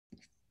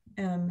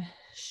am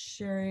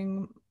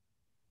sharing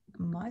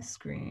my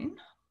screen.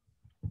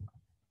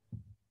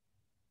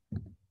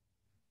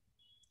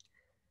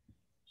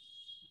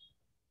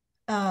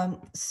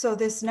 So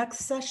this next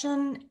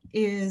session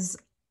is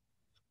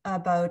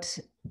about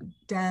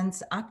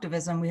dance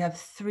activism. We have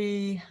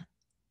three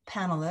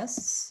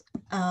panelists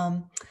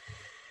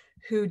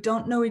who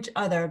don't know each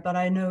other, but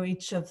I know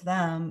each of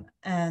them,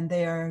 and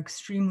they are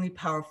extremely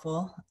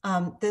powerful.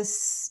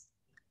 This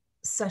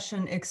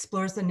session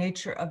explores the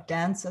nature of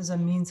dance as a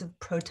means of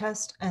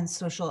protest and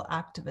social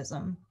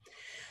activism.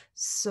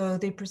 So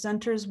the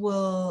presenters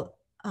will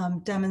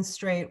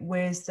demonstrate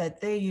ways that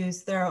they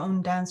use their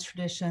own dance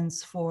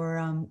traditions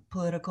for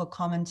political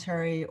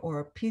commentary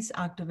or peace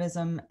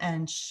activism,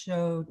 and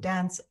show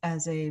dance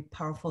as a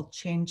powerful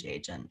change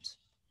agent.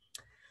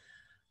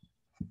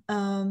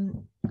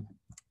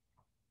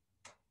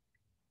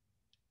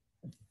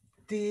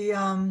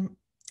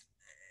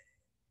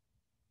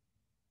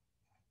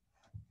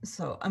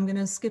 So I'm going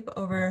to skip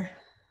over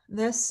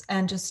this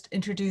and just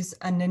introduce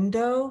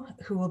Anindo,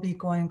 who will be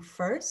going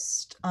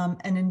first.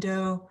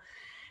 Anindo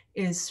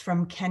is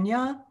from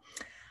Kenya.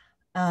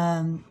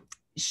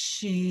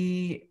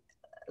 She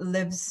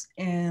lives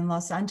in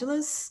Los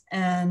Angeles,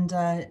 and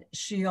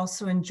she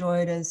also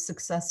enjoyed a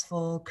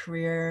successful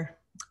career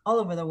all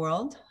over the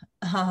world.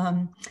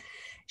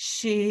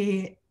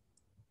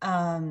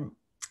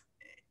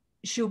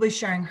 She'll be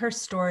sharing her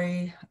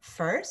story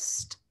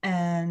first.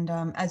 And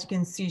as you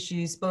can see,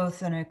 she's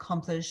both an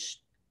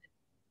accomplished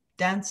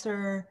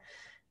dancer,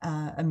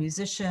 a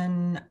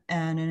musician,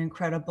 and an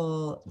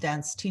incredible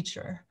dance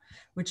teacher,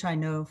 which I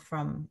know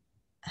from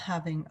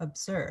having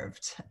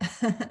observed.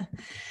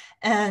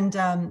 And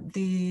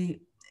the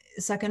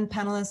second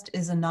panelist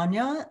is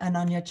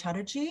Ananya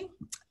Chatterjee,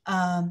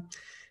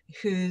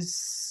 who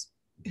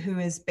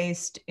is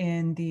based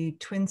in the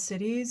Twin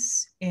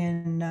Cities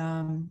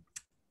in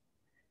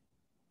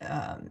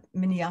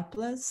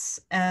Minneapolis,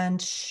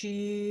 and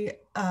she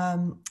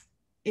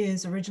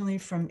is originally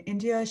from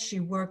India. She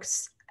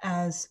works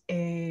as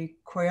a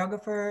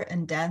choreographer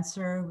and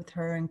dancer with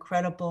her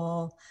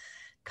incredible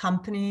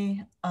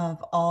company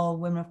of all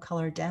women of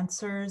color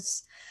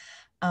dancers.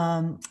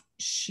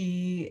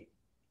 She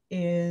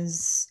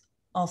is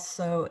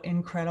also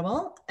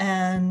incredible,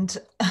 and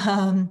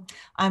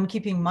I'm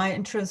keeping my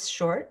interests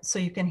short so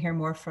you can hear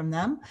more from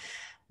them.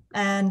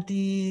 And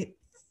the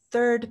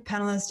third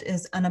panelist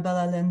is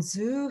Annabella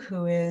Lenzu,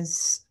 who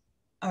is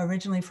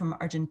originally from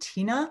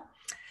Argentina.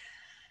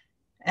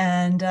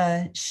 And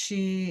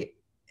she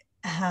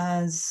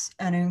has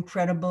an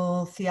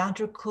incredible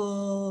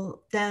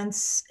theatrical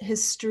dance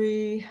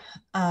history,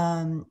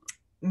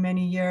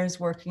 many years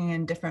working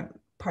in different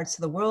parts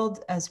of the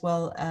world, as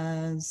well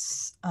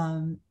as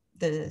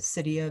the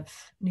city of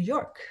New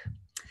York.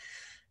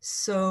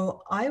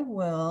 So I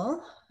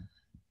will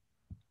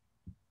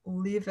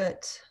leave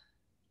it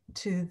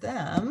to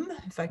them,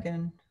 if I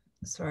can,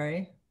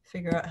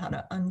 figure out how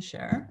to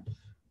unshare.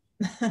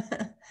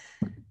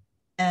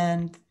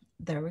 And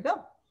there we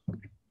go.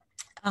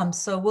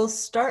 So we'll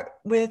start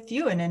with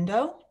you,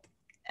 Anindo.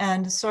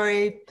 And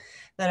sorry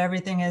that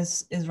everything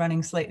is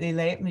running slightly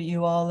late, but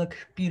you all look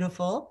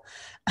beautiful.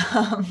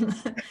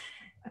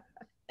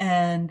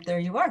 And there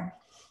you are.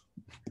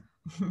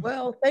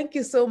 Well, thank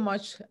you so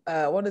much.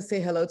 I want to say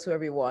hello to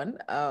everyone.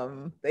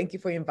 Thank you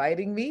for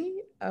inviting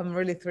me. I'm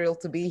really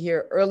thrilled to be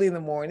here early in the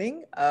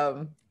morning.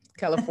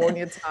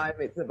 California time,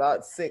 it's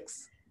about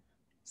 6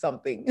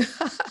 something.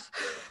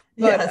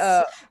 But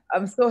yes.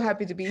 I'm so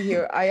happy to be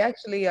here. I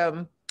actually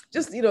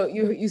just,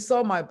 you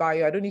saw my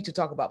bio. I don't need to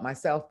talk about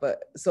myself,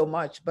 but so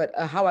much. But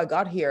how I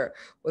got here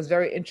was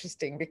very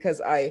interesting because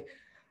I'm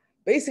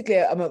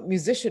a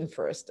musician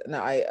first, and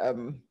I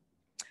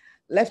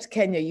left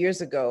Kenya years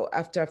ago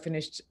after I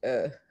finished.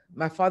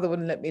 My father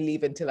wouldn't let me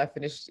leave until I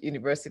finished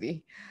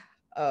university.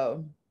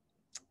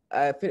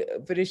 I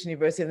finished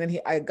university, and then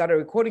I got a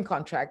recording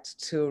contract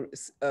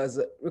as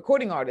a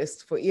recording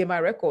artist for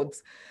EMI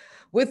Records,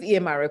 with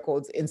EMI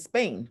Records in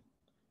Spain.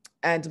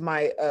 And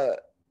my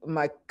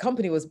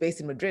company was based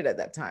in Madrid at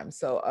that time.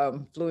 So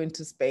flew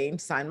into Spain,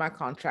 signed my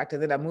contract,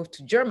 and then I moved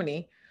to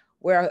Germany,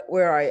 where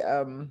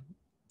I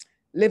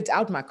lived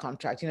out my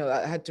contract.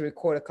 I had to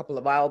record a couple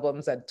of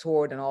albums, I'd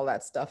toured and all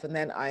that stuff. And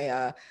then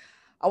I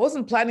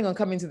wasn't planning on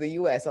coming to the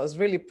US. I was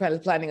really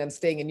planning on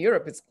staying in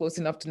Europe. It's close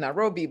enough to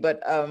Nairobi,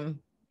 but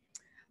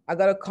I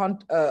got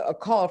a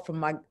call from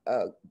my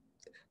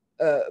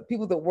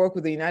people that work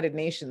with the United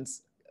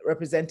Nations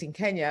representing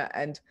Kenya,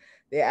 and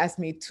they asked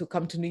me to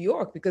come to New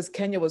York because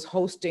Kenya was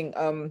hosting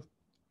a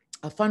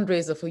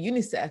fundraiser for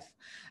UNICEF,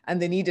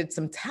 and they needed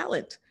some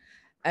talent.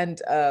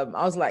 And I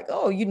was like,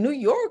 oh, New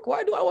York?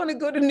 Why do I want to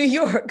go to New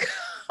York?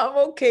 I'm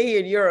okay here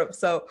in Europe.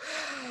 So,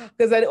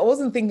 because I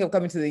wasn't thinking of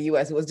coming to the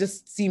US, it was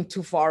just seemed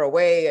too far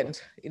away. And,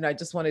 I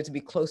just wanted to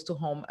be close to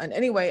home. And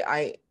anyway,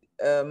 I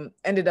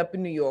ended up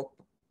in New York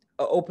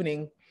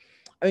doing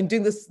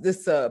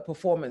this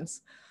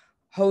performance,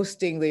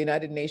 hosting the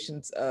United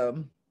Nations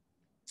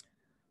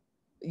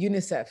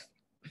UNICEF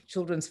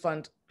Children's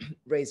Fund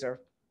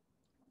raiser.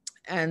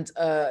 And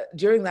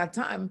during that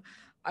time,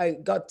 I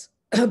got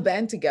a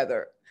band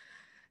together.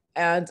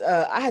 And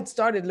I had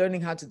started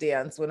learning how to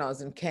dance when I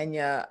was in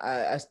Kenya.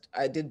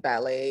 I did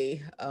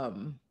ballet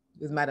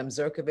with Madame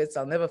Zerkovitz.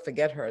 I'll never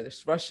forget her,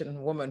 this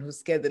Russian woman who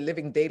scared the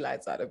living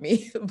daylights out of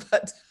me.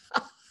 But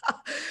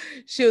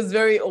she was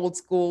very old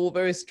school,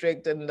 very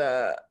strict. And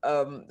I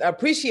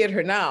appreciate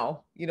her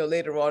now, you know,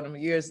 later on,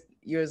 years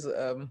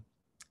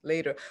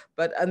later.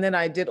 And then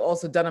I did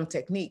also Dunham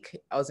technique.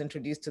 I was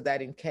introduced to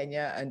that in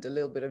Kenya, and a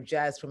little bit of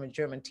jazz from a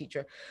German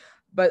teacher.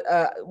 But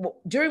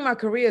during my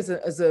career as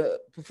an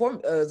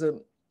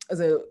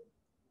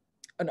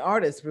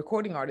artist,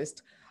 recording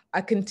artist, I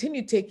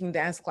continued taking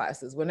dance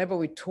classes. Whenever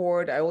we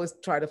toured, I always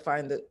try to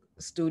find the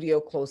studio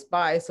close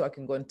by so I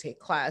can go and take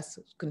class,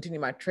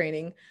 continue my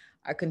training.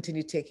 I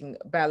continued taking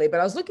ballet, but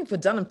I was looking for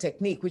Dunham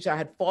technique, which I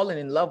had fallen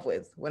in love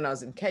with when I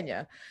was in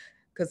Kenya.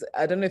 Because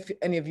I don't know if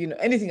any of you know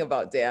anything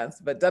about dance,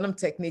 but Dunham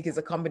technique is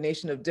a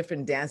combination of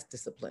different dance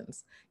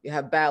disciplines. You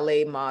have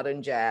ballet,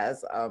 modern,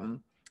 jazz,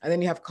 and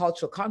then you have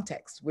cultural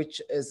context,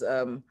 which is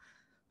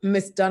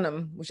Miss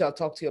Dunham, which I'll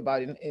talk to you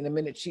about in a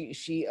minute.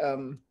 She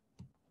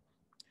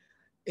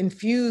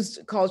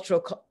infused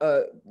cultural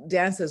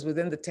dances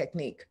within the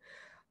technique.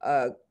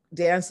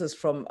 Dancers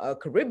from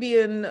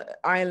Caribbean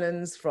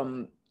islands,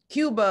 from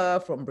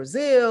Cuba, from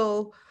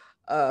Brazil,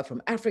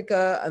 from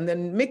Africa, and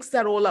then mixed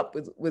that all up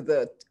with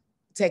the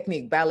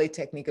technique, ballet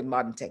technique and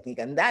modern technique.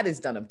 And that is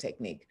Dunham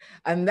technique.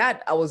 And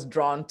that I was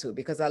drawn to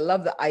because I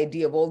love the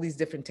idea of all these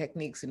different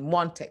techniques in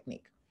one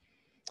technique.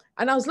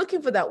 And I was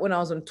looking for that when I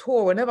was on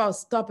tour. Whenever I was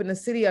stopping in the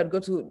city, I'd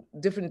go to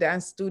different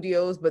dance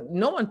studios, but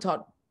no one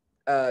taught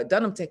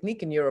Dunham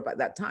technique in Europe at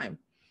that time,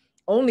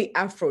 only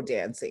Afro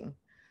dancing.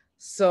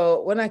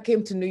 So when I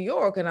came to New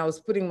York and I was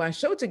putting my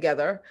show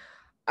together,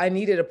 I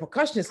needed a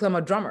percussionist because I'm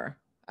a drummer.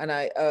 And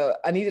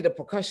I needed a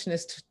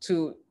percussionist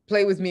to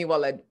play with me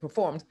while I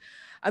performed.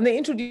 And they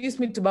introduced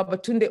me to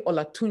Babatunde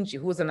Olatunji,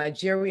 who was a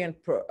Nigerian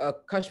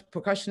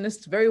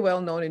percussionist, very well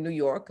known in New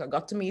York. I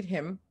got to meet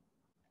him.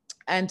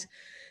 And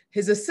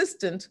his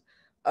assistant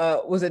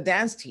was a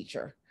dance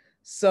teacher.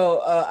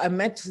 So I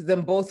met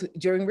them both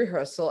during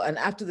rehearsal. And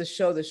after the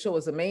show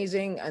was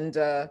amazing. And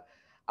I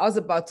was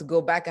about to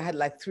go back. I had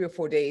like 3 or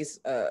 4 days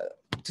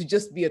to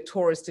just be a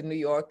tourist in New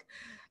York.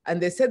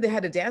 And they said they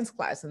had a dance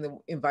class, and they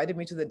invited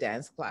me to the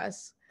dance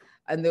class.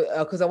 And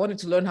because I wanted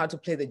to learn how to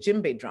play the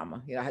djembe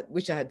drama, you know,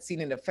 which I had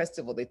seen in a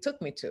festival they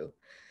took me to.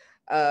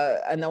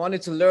 And I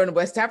wanted to learn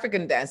West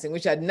African dancing,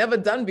 which I'd never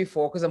done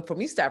before because I'm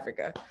from East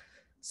Africa.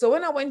 So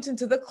when I went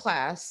into the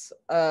class,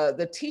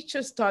 the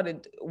teacher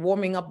started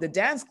warming up the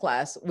dance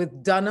class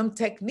with Dunham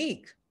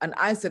technique. And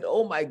I said,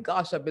 oh my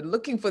gosh, I've been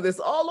looking for this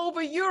all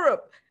over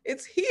Europe.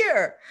 It's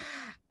here.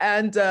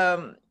 And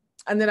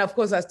then of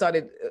course I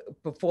started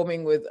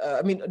performing with,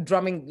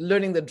 drumming,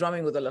 learning the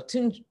drumming with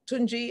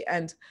Olatunji.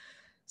 And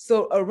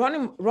so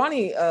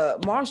Ronnie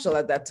Marshall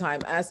at that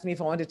time asked me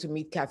if I wanted to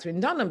meet Catherine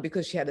Dunham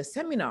because she had a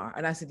seminar.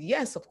 And I said,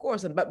 yes, of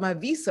course. But my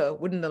visa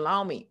wouldn't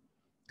allow me,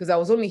 because I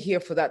was only here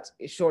for that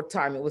short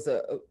time. It was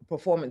a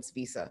performance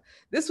visa.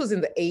 This was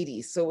in the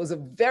 80s, so it was a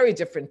very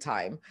different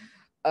time,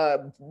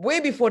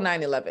 way before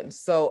 9/11.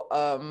 So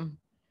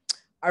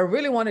I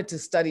really wanted to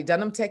study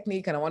Dunham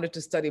technique, and I wanted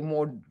to study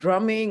more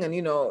drumming, and,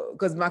 you know,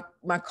 because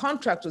my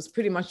contract was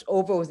pretty much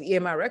over with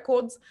EMI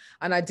Records,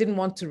 and I didn't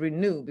want to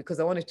renew because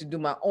I wanted to do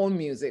my own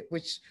music,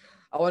 which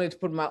I wanted to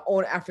put my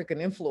own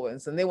African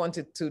influence, and they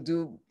wanted to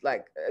do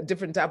like a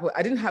different type of,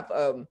 I didn't have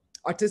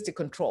artistic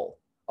control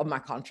of my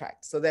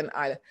contract. So then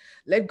I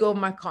let go of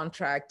my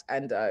contract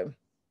and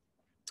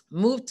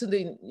moved to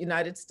the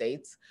United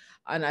States,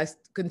 and I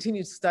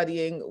continued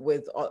studying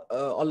with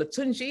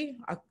Olatunji.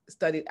 I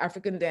studied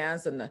African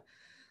dance and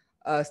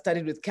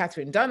studied with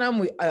Catherine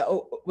Dunham. I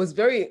was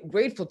very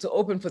grateful to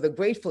open for the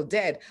Grateful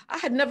Dead. I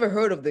had never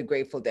heard of the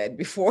Grateful Dead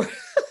before.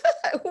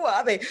 Who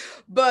are they?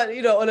 But,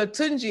 you know,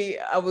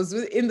 Olatunji, I was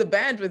in the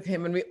band with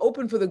him, and we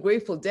opened for the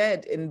Grateful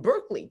Dead in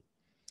Berkeley.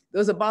 There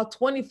was about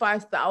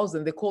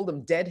 25,000, they called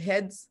them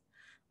deadheads,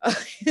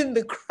 in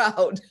the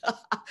crowd.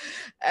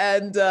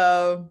 And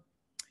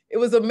it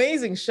was an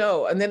amazing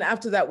show. And then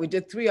after that, we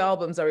did 3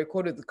 albums. I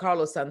recorded with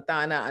Carlos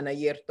Santana and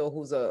Ayerto,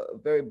 who's a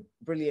very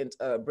brilliant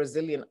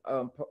Brazilian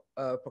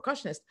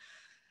percussionist.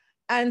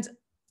 And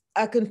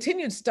I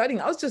continued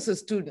studying. I was just a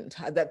student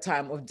at that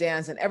time of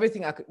dance and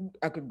everything I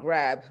could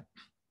grab.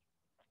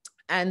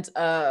 And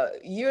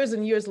years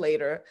and years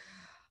later,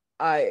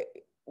 I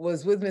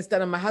was with Miss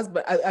Dunham, my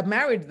husband. I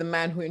married the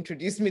man who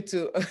introduced me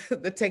to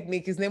the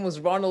technique. His name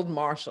was Ronald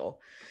Marshall.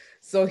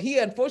 So he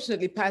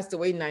unfortunately passed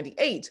away in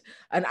 98.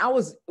 And I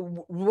was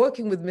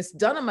working with Miss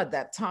Dunham at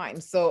that time.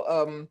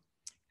 So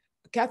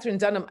Catherine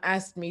Dunham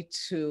asked me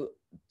to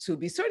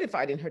be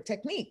certified in her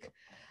technique.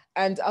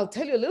 And I'll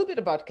tell you a little bit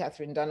about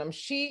Catherine Dunham.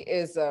 She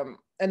is,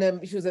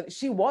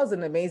 she was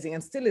an amazing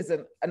and still is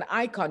an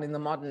icon in the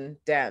modern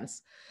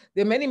dance.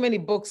 There are many, many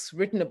books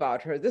written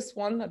about her. This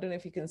one, I don't know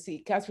if you can see,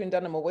 Catherine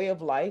Dunham, A Way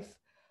of Life,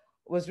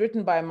 was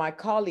written by my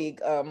colleague.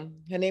 Her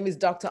name is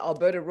Dr.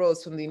 Alberta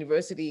Rose from the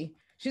University.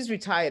 She's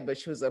retired, but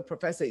she was a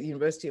professor at the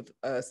University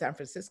of San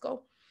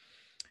Francisco.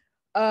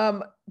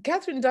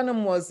 Catherine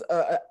Dunham was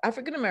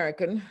African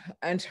American,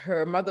 and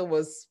her mother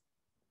was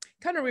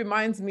kind of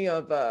reminds me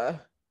of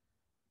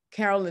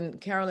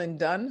Carolyn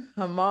Dunn.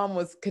 Her mom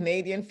was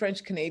Canadian,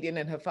 French Canadian,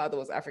 and her father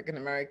was African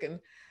American.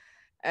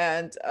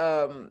 And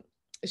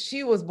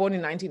she was born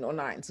in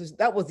 1909. So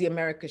that was the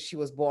America she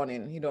was born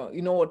in. You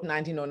know what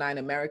 1909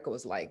 America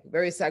was like,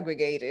 very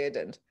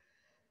segregated.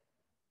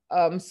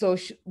 And so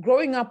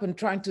growing up and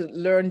trying to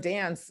learn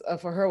dance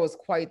for her was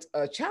quite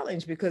a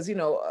challenge because,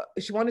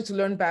 she wanted to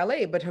learn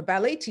ballet, but her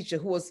ballet teacher,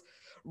 who was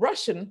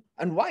Russian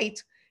and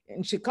white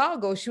in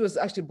Chicago, she was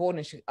actually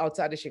born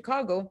outside of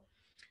Chicago.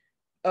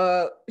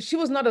 She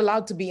was not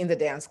allowed to be in the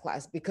dance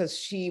class because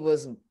she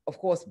was, of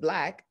course,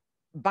 Black.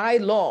 By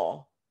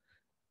law,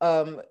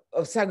 of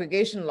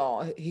segregation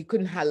law, he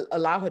couldn't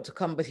allow her to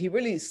come, but he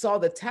really saw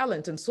the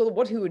talent. And so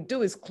what he would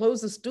do is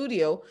close the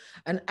studio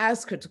and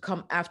ask her to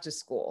come after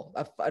school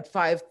at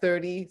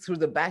 5:30 through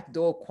the back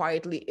door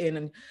quietly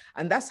in.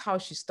 And that's how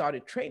she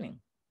started training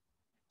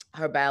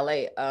her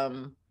ballet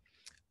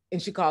in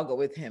Chicago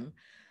with him.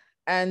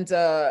 And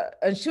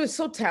she was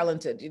so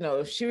talented.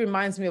 She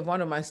reminds me of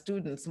one of my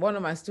students. One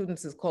of my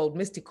students is called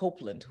Misty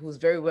Copeland, who's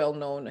very well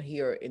known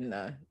here in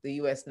the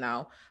US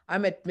now. I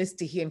met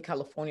Misty here in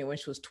California when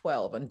she was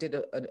 12 and did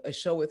a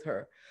show with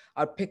her.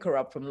 I'd pick her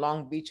up from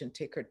Long Beach and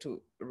take her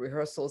to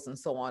rehearsals and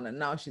so on. And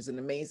now she's an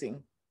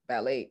amazing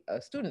ballet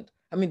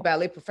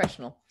ballet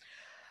professional.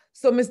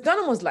 So Miss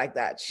Dunham was like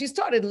that. She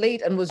started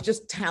late and was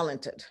just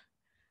talented.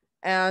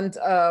 And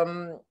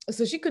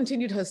so she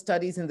continued her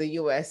studies in the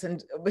US,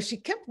 but she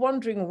kept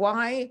wondering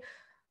why,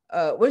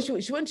 when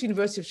she went to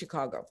University of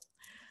Chicago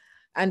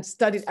and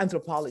studied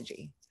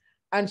anthropology.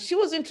 And she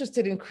was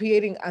interested in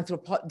creating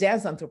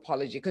dance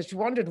anthropology because she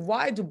wondered,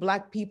 why do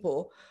Black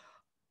people,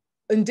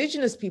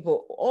 indigenous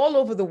people all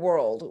over the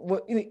world,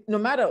 no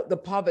matter the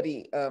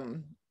poverty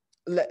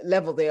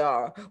level they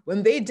are,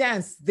 when they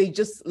dance, they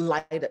just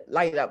light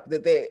up.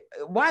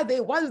 Why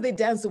do they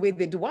dance the way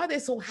they do? Why are they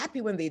so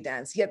happy when they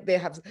dance? Yet they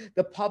have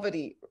the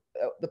poverty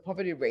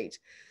rate.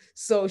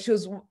 So she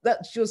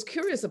was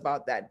curious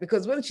about that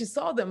because when she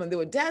saw them and they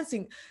were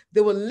dancing,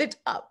 they were lit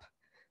up.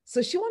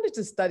 So she wanted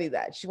to study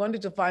that. She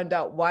wanted to find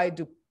out, why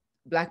do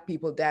Black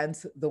people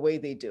dance the way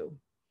they do?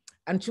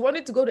 And she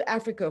wanted to go to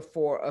Africa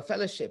for a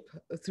fellowship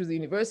through the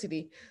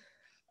university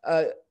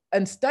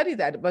and study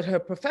that. But her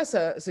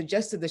professor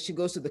suggested that she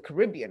goes to the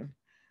Caribbean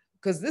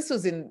because this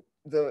was in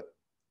the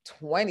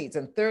 20s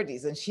and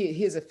 30s. And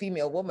he is a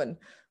female woman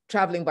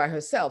traveling by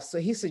herself. So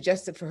he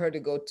suggested for her to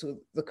go to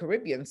the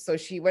Caribbean. So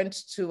she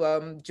went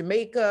to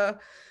Jamaica,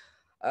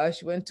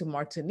 she went to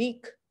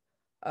Martinique,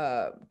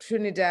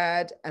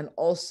 Trinidad, and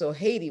also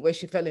Haiti, where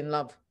she fell in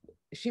love.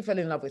 She fell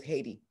in love with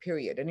Haiti,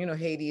 period. And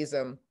Haiti is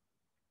a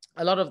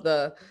lot of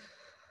the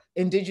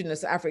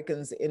indigenous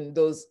Africans in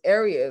those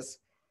areas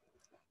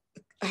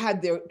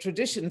had their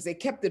traditions. They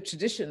kept their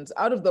traditions.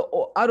 Out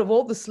of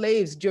all the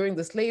slaves during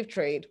the slave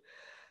trade,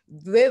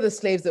 they're the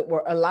slaves that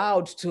were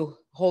allowed to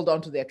hold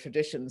on to their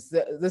traditions.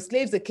 The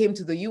slaves that came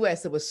to the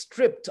US, that were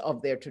stripped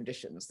of their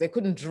traditions. They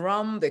couldn't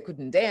drum, they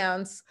couldn't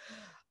dance,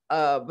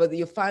 but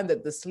you find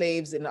that the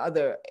slaves in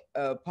other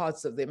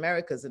parts of the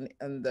Americas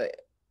and the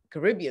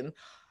Caribbean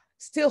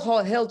still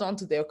held on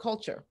to their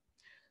culture.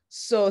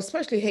 So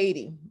especially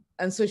Haiti.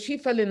 And so she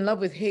fell in love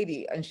with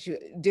Haiti and she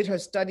did her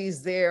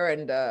studies there,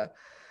 and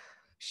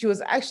she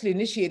was actually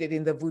initiated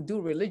in the Voodoo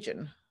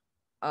religion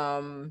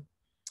and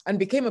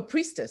became a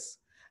priestess.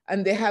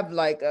 And they have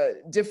like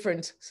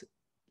different,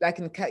 like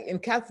in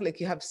Catholic,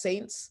 you have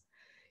saints.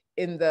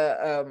 In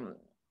the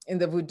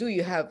Voodoo,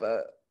 you have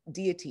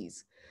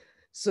deities.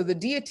 So the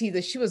deity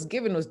that she was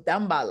given was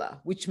Dambala,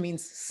 which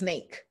means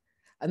snake.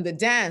 And the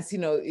dance,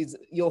 is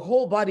your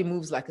whole body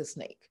moves like a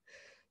snake.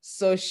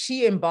 So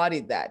she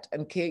embodied that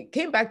and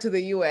came back to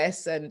the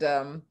US and,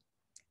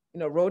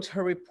 wrote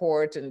her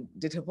report and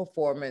did her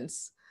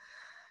performance,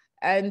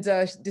 and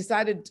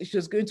decided she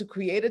was going to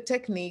create a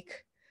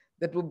technique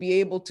that will be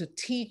able to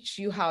teach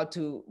you how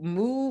to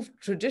move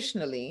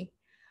traditionally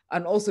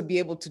and also be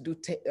able to do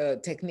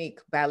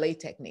ballet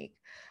technique.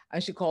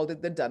 And she called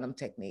it the Dunham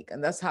technique.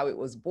 And that's how it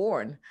was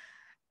born.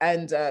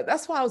 And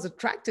that's why I was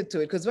attracted to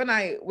it, because when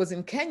I was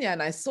in Kenya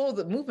and I saw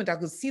the movement, I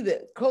could see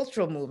the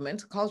cultural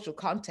movement, cultural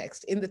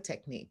context in the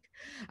technique.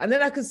 And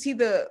then I could see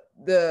the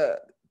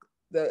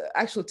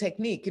actual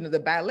technique, the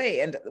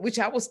ballet, and which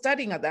I was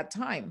studying at that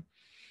time.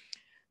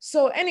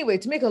 So anyway,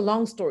 to make a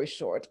long story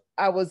short,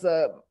 I was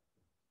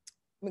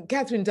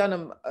Catherine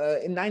Dunham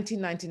in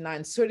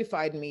 1999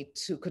 certified me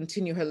to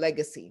continue her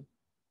legacy.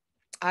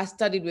 I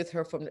studied with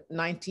her from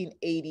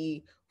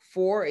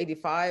 1984,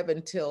 85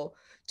 until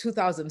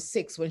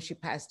 2006 when she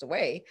passed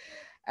away.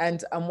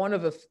 And I'm one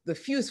of the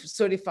few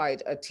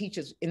certified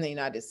teachers in the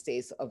United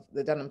States of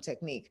the Dunham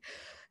technique.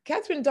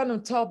 Catherine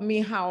Dunham taught me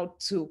how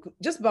to,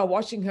 just by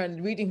watching her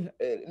and reading,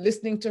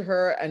 listening to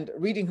her and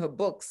reading her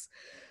books,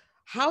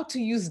 how to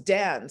use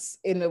dance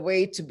in a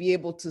way to be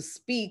able to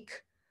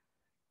speak,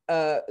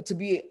 to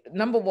be,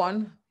 number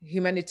one,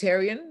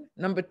 humanitarian,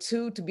 number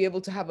two, to be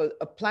able to have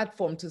a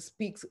platform to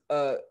speak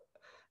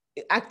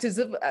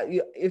activism,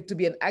 to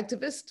be an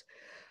activist,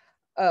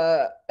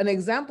 an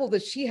example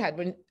that she had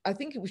when I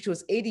think she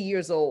was 80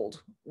 years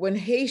old, when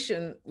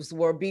Haitians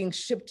were being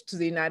shipped to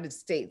the United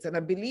States. And I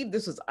believe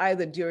this was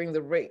either during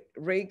the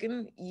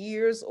Reagan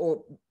years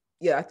or,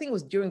 yeah, I think it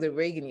was during the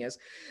Reagan years.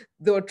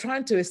 They were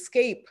trying to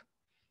escape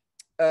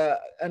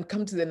and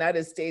come to the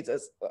United States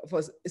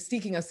for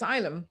seeking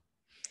asylum.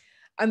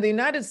 And the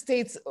United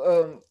States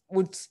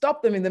would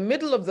stop them in the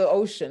middle of the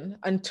ocean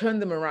and turn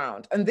them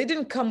around. And they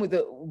didn't come with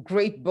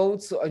great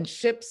boats and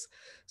ships.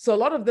 So a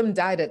lot of them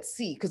died at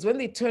sea because when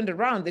they turned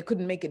around, they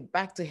couldn't make it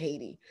back to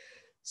Haiti.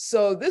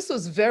 So this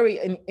was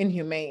very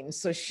inhumane.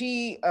 So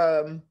she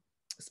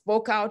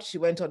spoke out. She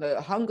went on a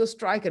hunger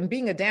strike, and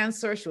being a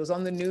dancer, she was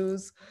on the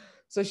news.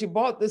 So she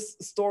brought this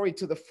story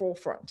to the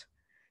forefront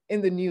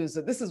in the news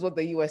that this is what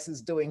the US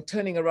is doing,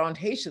 turning around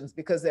Haitians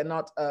because they're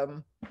not,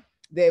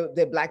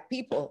 they're Black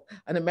people.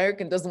 An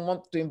American doesn't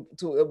want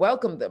to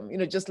welcome them, you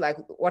know, just like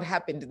what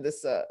happened in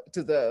this,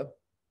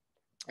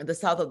 in the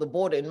south of the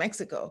border in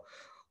Mexico,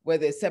 where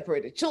they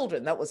separated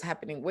children. That was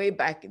happening way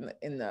back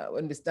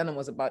when Miss Dunham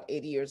was about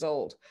 80 years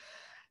old.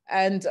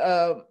 And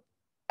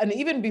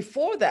even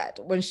before that,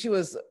 when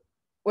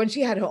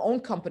she had her own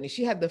company,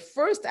 she had the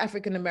first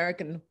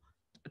African-American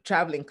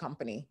traveling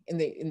company in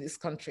this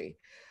country.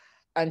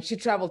 And she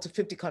traveled to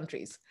 50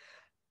 countries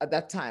at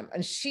that time.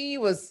 And she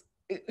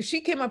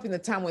came up in the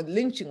time when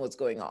lynching was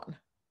going on.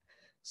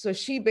 So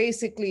she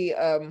basically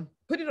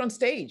put it on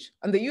stage,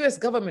 and the US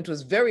government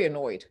was very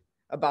annoyed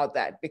about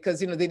that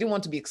because, you know, they didn't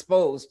want to be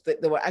exposed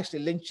that they were actually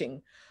lynching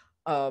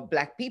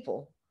Black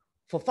people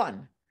for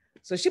fun.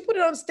 So she put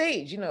it on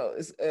stage, you know,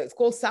 it's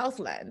called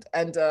Southland.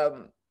 And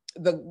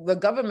the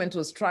government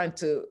was trying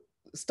to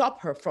stop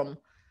her from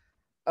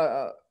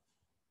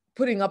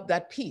putting up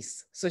that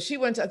piece. So I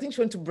think she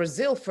went to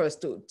Brazil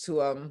first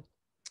to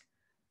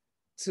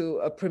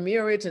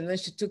premiere it, and then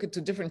she took it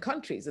to different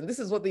countries. And this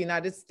is what the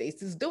United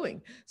States is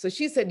doing. So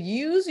she said,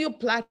 use your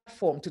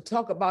platform to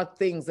talk about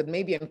things that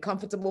may be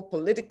uncomfortable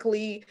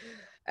politically,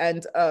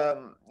 and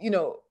you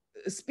know,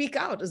 speak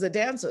out as a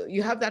dancer.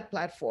 You have that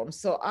platform.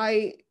 So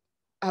I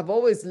have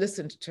always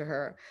listened to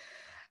her.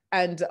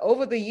 And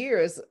over the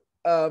years,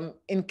 not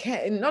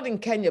in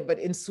Kenya, but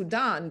in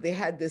Sudan, they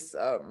had this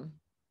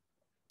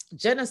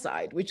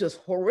genocide, which was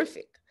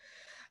horrific.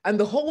 And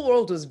the whole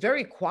world was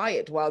very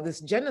quiet while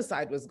this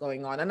genocide was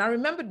going on. And I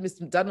remembered Ms.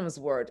 Dunham's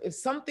word: if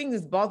something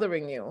is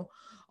bothering you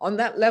on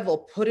that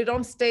level, put it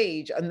on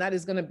stage, and that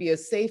is going to be a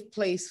safe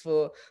place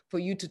for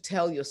you to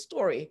tell your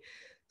story.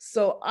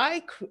 So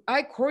I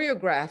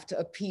choreographed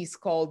a piece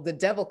called "The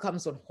Devil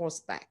Comes on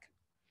Horseback."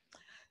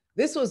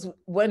 This was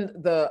when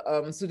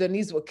the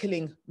Sudanese were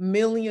killing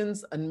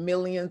millions and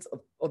millions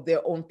of their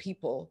own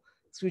people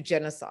through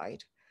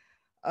genocide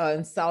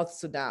in South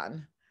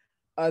Sudan.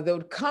 They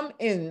would come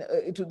in,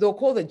 they were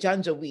called the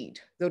Janjaweed.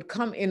 They would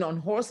come in on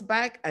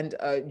horseback and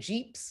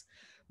jeeps,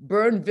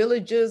 burn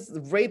villages,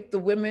 rape the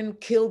women,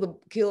 kill the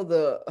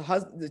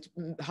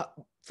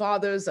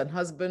fathers and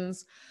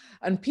husbands,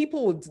 and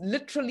people would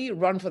literally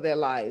run for their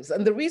lives.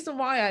 And the reason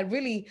why I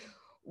really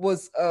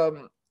was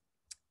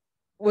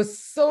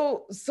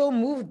so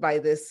moved by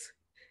this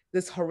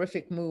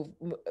horrific move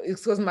is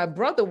because my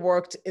brother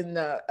worked with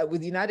the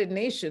United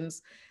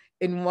Nations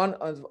in one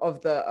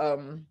of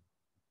the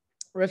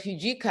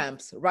refugee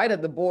camps right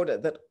at the border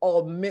that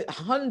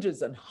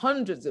hundreds and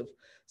hundreds of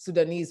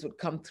Sudanese would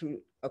come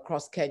through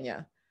across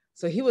Kenya.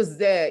 So he was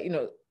there, you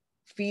know,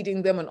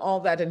 feeding them and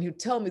all that. And he'd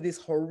tell me these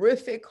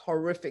horrific,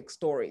 horrific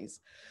stories.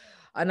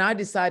 And I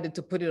decided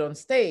to put it on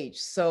stage.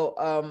 So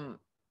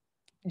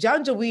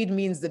Janjaweed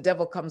means the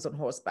devil comes on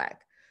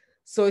horseback.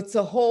 So it's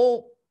a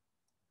whole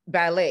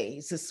ballet.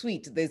 It's a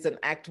suite. There's an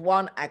act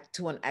 1, act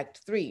 2, and act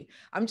 3.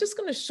 I'm just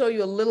going to show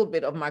you a little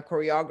bit of my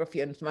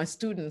choreography and my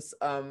students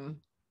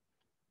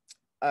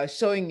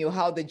showing you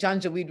how the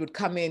Janjaweed would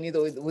come in, you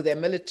know, with their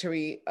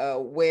military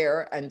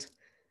wear and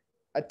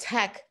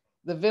attack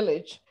the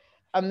village.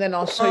 And then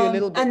I'll show you a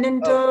little bit.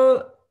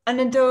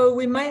 Anindo,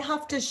 we might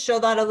have to show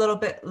that a little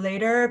bit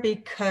later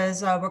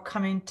because we're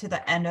coming to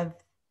the end of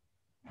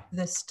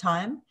this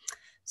time.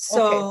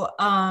 So,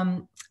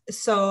 okay.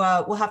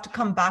 We'll have to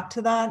come back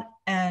to that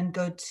and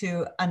go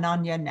to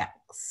Ananya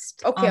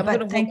next. Okay,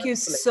 but thank you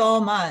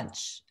so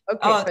much.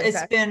 Okay,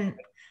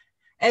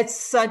 it's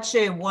such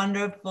a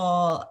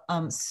wonderful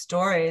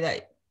story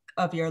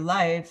of your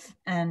life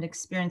and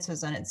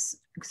experiences, and it's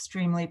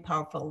extremely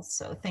powerful.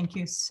 So thank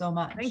you so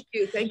much.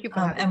 Thank you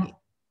for having me.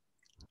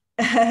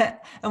 And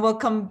we'll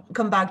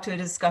come back to a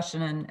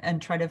discussion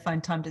and try to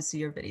find time to see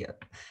your video.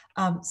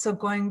 So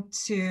going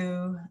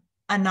to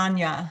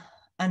Ananya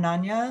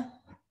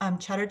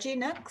Chatterjee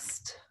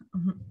next.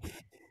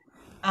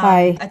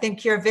 Hi. I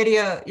think your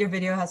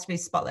video has to be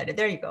spotlighted.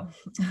 There you go.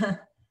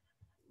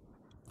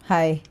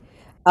 Hi.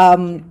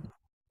 I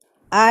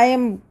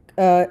am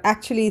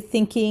actually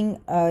thinking,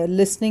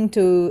 listening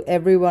to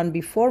everyone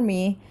before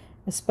me,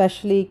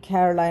 especially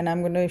Caroline.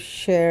 I'm going to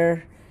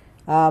share,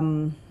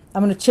 I'm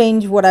going to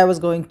change what I was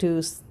going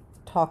to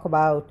talk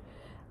about.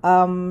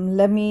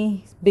 Let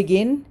me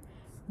begin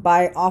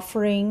by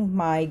offering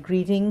my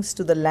greetings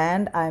to the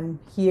land. I'm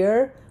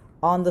here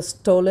on the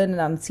stolen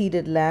and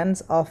unceded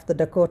lands of the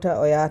Dakota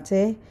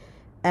Oyate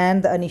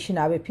and the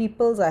Anishinaabe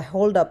peoples. I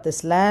hold up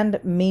this land,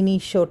 Mini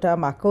Shota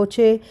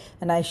Makoche,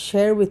 and I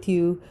share with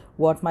you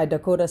what my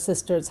Dakota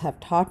sisters have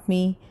taught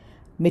me.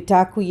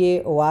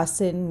 Mitakuye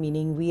Oasin,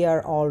 meaning we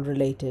are all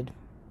related.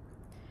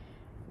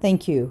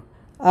 Thank you.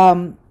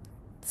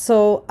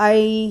 So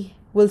I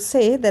will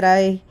say that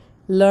I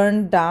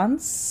learned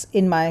dance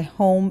in my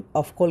home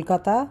of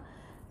Kolkata,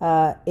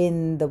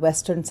 in the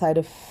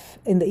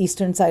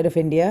eastern side of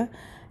India,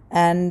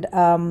 and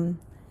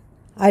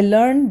I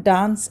learned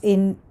dance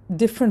in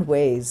different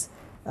ways.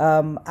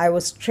 I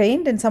was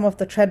trained in some of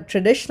the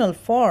traditional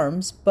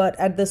forms, but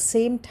at the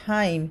same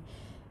time,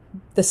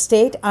 the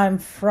state I'm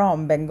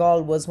from,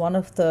 Bengal, was one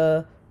of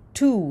the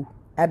two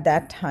at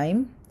that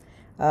time,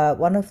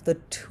 one of the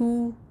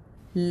two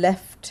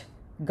left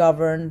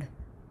governed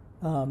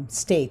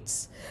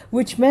states,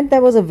 which meant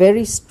there was a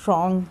very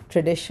strong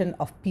tradition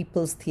of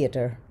people's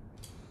theater.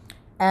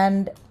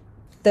 And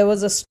there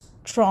was a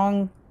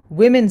strong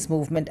women's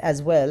movement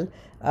as well,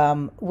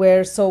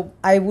 so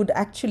I would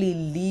actually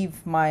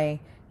leave I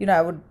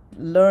would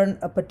learn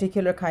a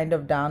particular kind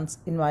of dance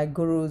in my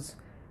guru's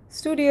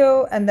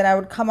studio, and then I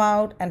would come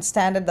out and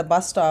stand at the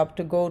bus stop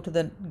to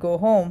go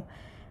home,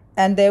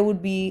 and there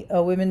would be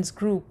a women's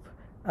group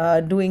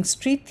doing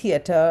street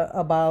theater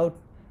about,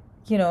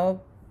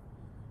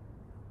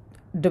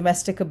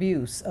 domestic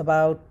abuse,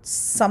 about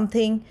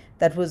something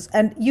that was,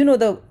 and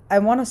I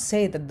want to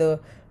say that the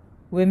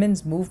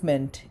women's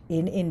movement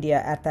in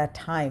India at that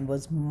time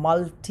was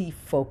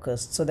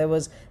multi-focused. So there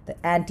was the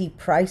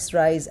anti-price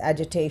rise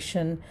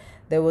agitation,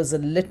 there was a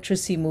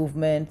literacy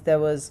movement, there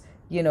was,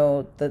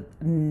 the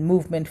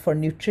movement for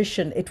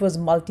nutrition. It was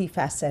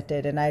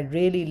multifaceted, and I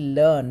really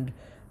learned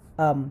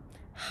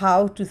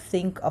how to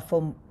think of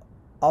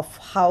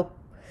how,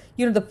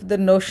 the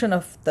notion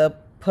of the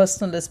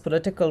personalist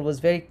political was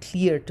very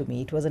clear to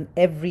me. It was in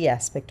every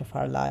aspect of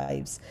our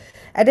lives.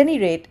 At any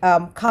rate,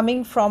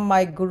 coming from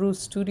my guru's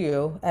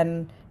studio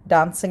and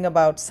dancing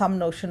about some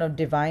notion of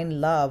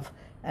divine love,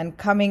 and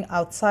coming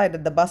outside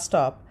at the bus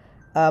stop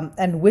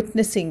and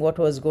witnessing what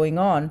was going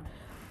on,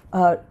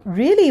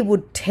 really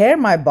would tear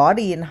my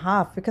body in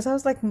half, because I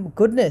was like,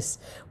 goodness,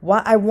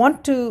 I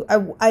love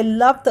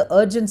the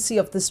urgency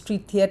of the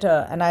street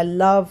theater, and I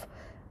love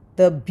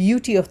the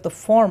beauty of the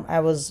form I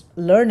was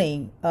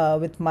learning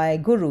with my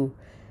guru.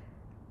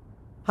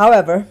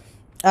 However,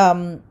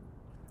 I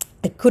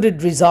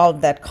couldn't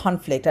resolve that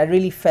conflict. I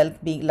really felt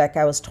like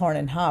I was torn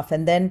in half.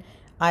 And then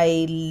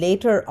I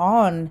later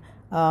on,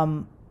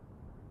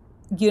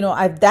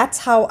 that's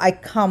how I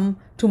come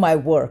to my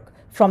work,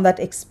 from that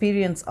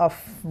experience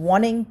of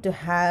wanting to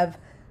have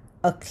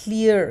a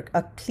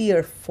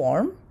clear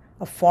form,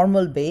 a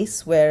formal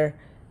base where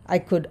I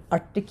could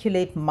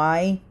articulate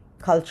my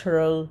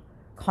cultural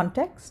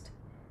context,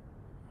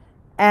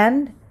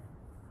 and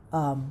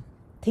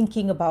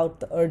thinking about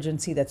the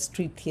urgency that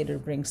street theater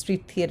brings.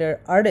 Street theater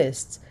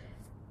artists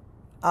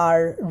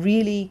are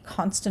really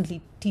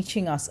constantly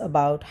teaching us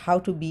about how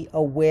to be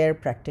aware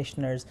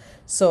practitioners.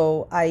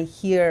 So I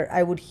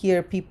would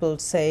hear people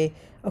say,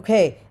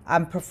 okay,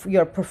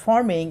 you're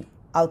performing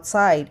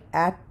outside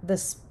at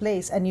this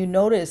place, and you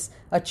notice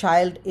a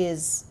child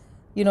is,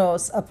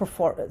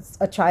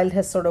 a child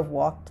has sort of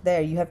walked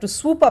there. You have to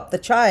swoop up the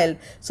child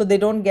so they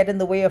don't get in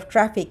the way of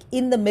traffic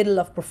in the middle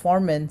of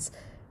performance,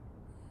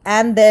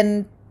 and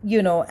then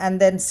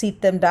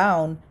seat them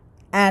down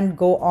and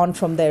go on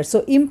from there.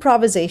 So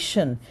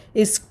improvisation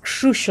is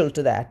crucial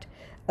to that.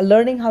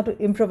 Learning how to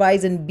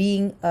improvise and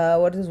being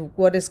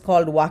what is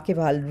called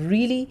wakibhal,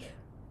 really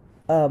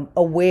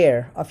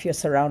aware of your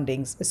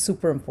surroundings, is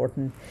super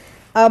important.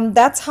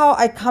 That's how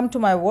I come to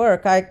my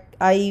work.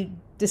 I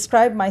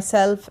describe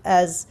myself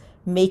as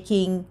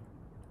making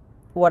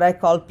what I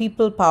call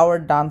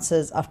people-powered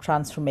dances of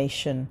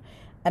transformation.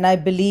 And I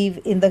believe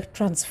in the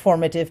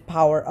transformative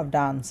power of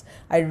dance.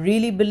 I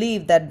really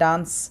believe that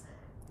dance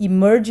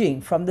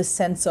emerging from the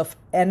sense of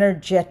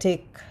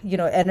energetic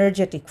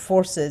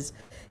forces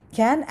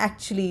can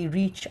actually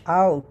reach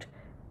out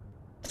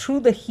through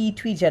the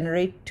heat we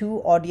generate to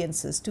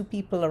audiences, to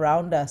people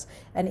around us,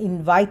 and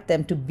invite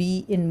them to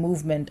be in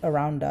movement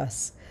around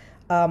us.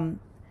 And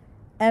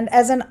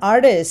as an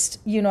artist,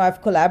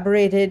 I've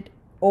collaborated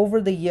over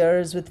the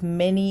years with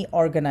many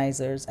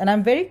organizers, and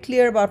I'm very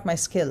clear about my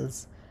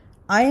skills.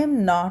 I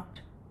am not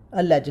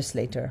a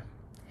legislator.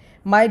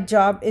 My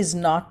job is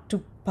not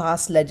to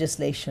pass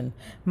legislation.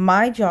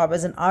 My job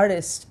as an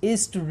artist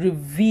is to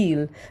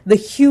reveal the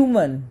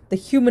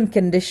human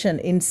condition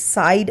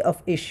inside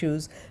of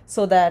issues,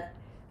 so that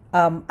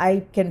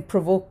I can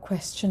provoke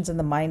questions in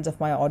the minds of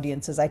my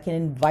audiences. I can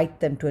invite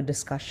them to a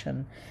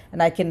discussion,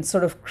 and I can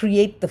sort of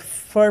create the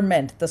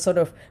sort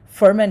of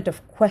ferment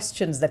of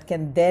questions that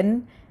can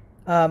then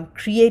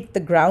create the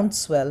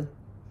groundswell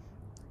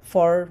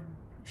for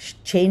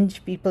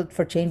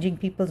changing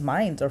people's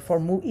minds, or for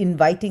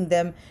inviting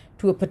them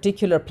to a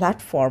particular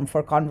platform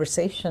for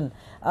conversation.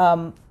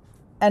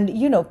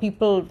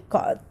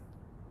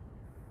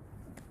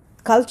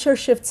 Culture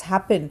shifts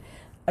happen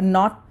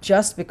not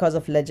just because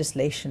of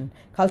legislation.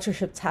 Culture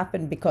shifts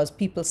happen because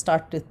people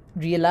start to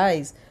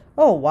realize,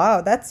 oh,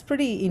 wow, that's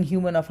pretty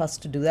inhuman of us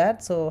to do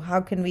that. So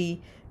how can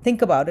we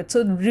think about it?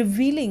 So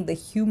revealing the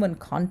human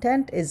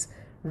content is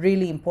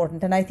really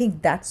important. And I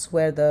think that's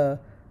where the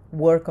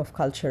work of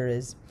culture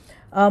is.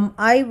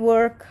 I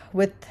work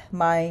with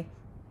my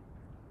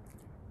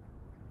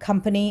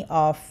company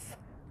of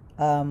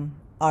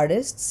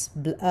artists,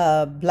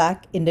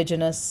 Black,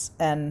 Indigenous,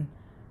 and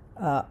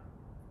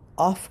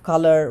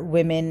off-color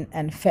women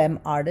and femme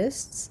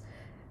artists.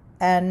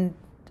 And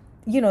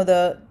we used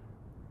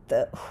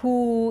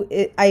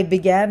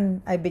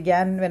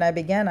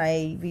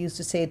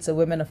to say it's a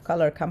women of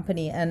color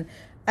company. And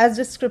as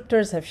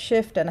descriptors have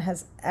shifted,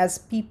 and as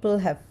people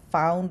have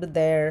found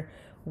their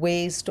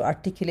ways to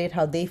articulate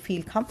how they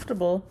feel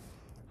comfortable,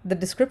 the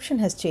description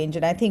has changed.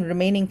 And I think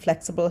remaining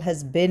flexible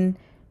has been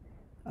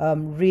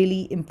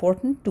really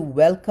important to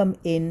welcome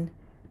in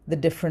the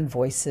different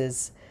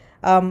voices.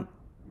 I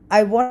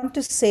want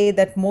to say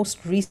that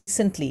most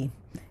recently,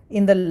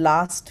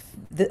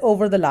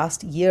 over the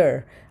last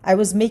year, I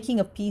was making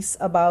a piece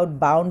about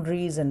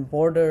boundaries and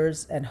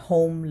borders and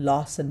home,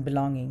 loss and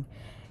belonging.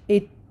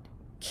 I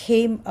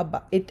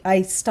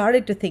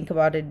started to think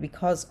about it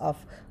because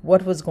of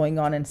what was going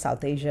on in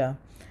South Asia.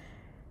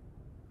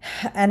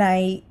 And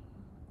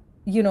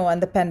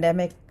and the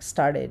pandemic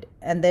started.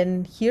 And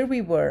then here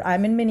we were,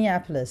 I'm in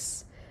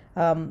Minneapolis.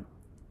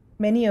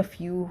 Many of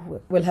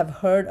you will have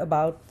heard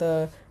about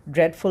the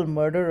dreadful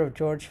murder of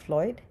George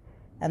Floyd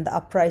and the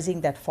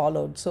uprising that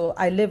followed. So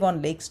I live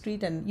on Lake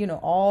Street, and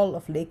all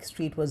of Lake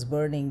Street was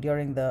burning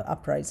during the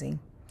uprising.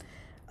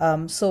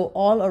 So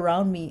all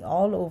around me,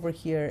 all over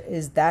here,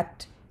 is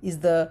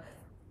the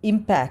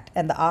impact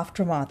and the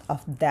aftermath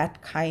of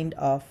that kind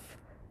of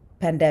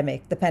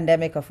pandemic, the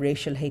pandemic of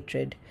racial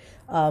hatred.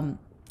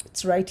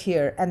 It's right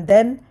here. And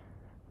then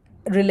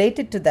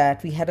related to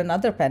that, we had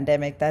another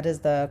pandemic, that is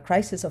the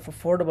crisis of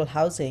affordable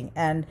housing.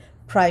 And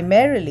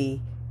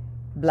primarily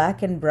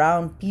Black and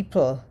brown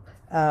people,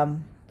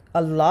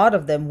 a lot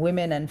of them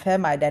women and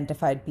femme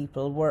identified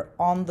people, were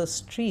on the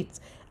streets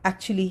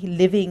actually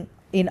living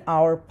in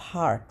our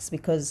parks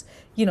because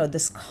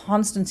this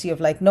constancy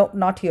of like, no,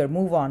 not here,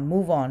 move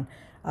on.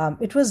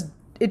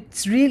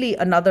 It's really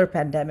another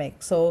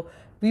pandemic. So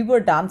we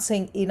were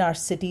dancing in our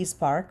city's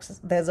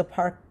parks. There's a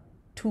park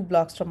 2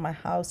 blocks from my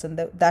house, and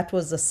that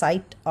was the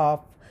site of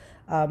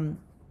a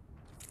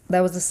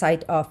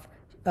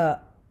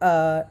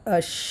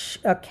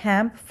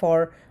camp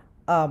for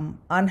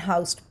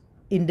unhoused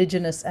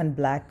Indigenous and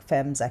Black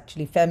femmes,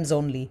 actually femmes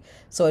only.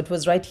 So it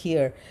was right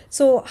here.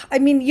 So I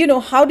mean,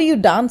 how do you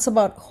dance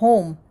about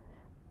home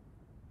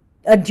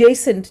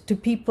adjacent to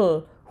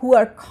people who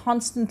are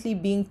constantly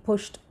being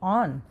pushed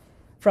on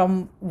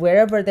from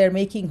wherever they're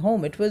making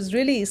home? It was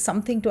really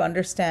something to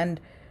understand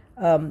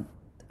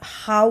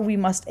how we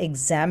must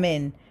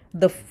examine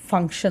the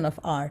function of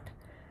art.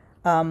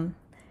 And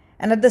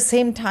at the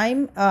same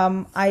time,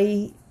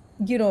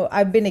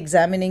 I've been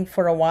examining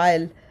for a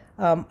while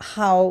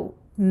how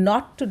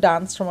not to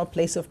dance from a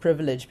place of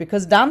privilege,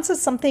 because dance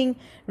is something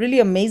really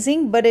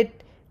amazing, but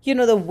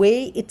the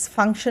way it's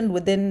functioned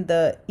within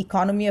the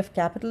economy of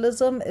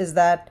capitalism is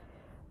that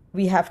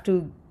we have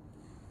to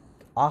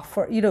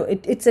offer,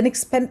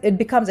 it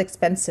becomes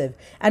expensive,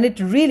 and it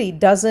really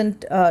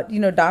doesn't,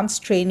 dance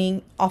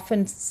training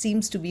often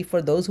seems to be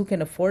for those who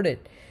can afford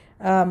it.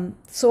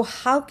 So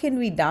how can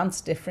we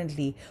dance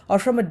differently or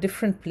from a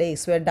different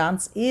place where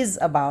dance is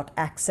about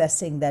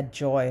accessing that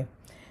joy?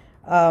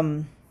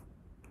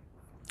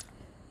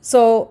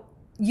 So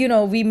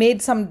we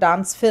made some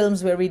dance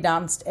films where we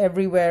danced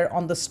everywhere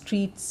on the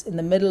streets in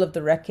the middle of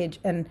the wreckage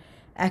and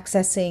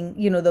accessing,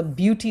 the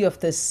beauty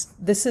of this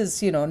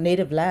is,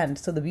 native land.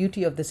 So the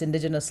beauty of this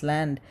indigenous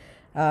land,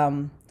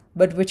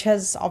 but which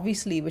has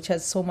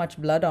so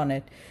much blood on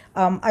it.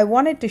 I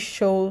wanted to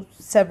show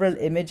several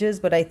images,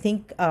 but I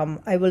think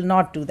I will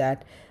not do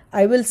that.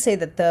 I will say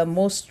that the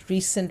most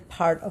recent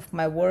part of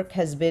my work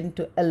has been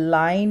to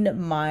align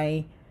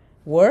my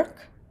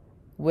work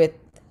with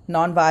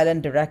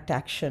nonviolent direct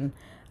action.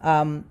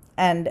 And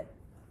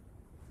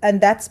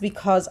that's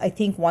because I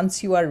think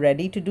once you are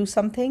ready to do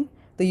something,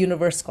 the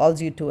universe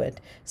calls you to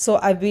it. So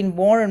I've been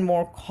more and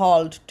more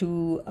called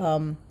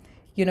to,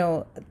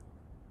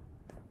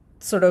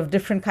 sort of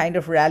different kind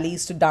of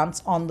rallies to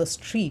dance on the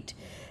street.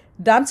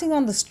 Dancing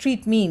on the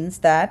street means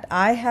that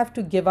I have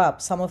to give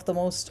up some of the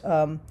most,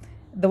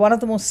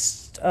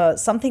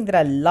 something that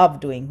I love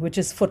doing, which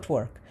is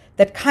footwork.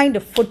 That kind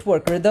of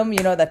footwork rhythm,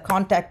 that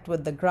contact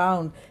with the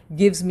ground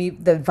gives me,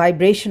 the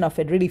vibration of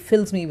it really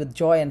fills me with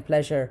joy and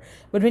pleasure.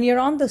 But when you're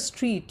on the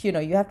street,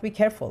 you have to be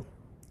careful,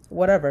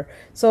 whatever.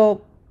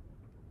 So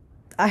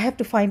I have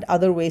to find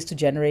other ways to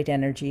generate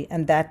energy.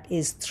 And that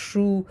is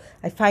through,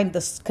 I find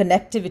this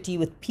connectivity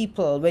with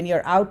people when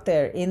you're out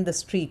there in the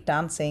street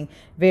dancing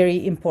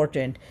very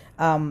important,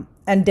 and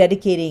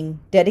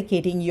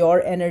dedicating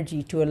your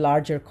energy to a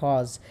larger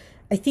cause.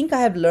 I think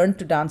I have learned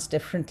to dance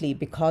differently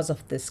because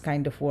of this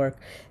kind of work.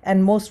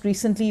 And most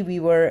recently, we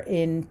were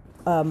in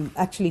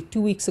actually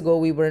 2 weeks ago,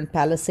 we were in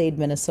Palisade,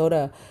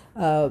 Minnesota,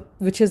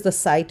 which is the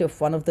site of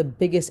one of the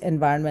biggest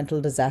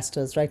environmental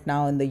disasters right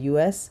now in the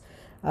US.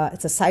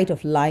 It's a site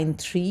of Line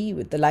 3,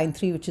 with the Line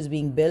 3 which is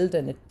being built.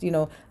 And,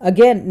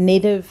 again,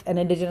 Native and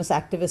Indigenous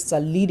activists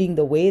are leading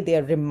the way. They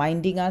are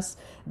reminding us.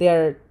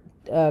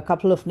 A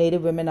couple of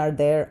Native women are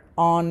there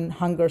on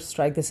hunger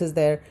strike. This is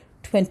their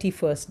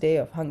 21st day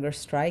of hunger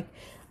strike.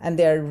 And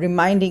they're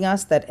reminding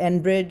us that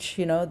Enbridge,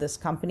 this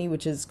company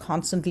which is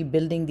constantly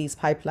building these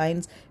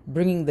pipelines,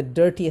 bringing the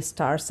dirtiest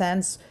tar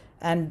sands,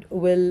 and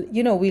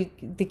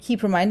they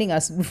keep reminding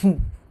us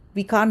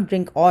we can't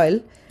drink oil,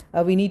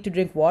 we need to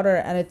drink water.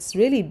 And it's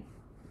really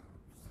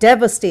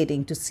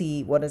devastating to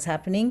see what is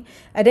happening.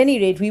 At any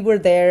rate, we were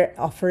there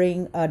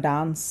offering a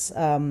dance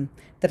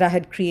that I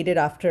had created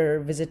after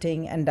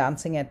visiting and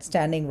dancing at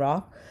Standing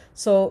Rock.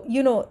 So,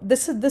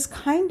 this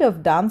kind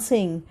of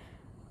dancing,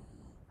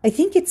 I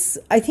think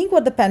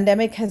what the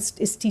pandemic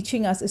is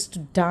teaching us is to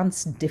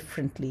dance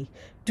differently,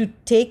 to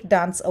take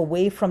dance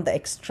away from the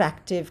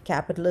extractive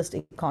capitalist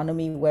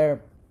economy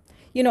where,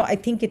 I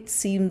think it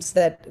seems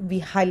that we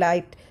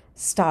highlight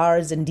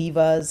stars and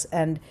divas,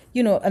 and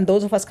and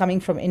those of us coming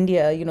from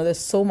India, there's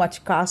so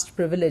much caste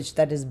privilege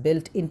that is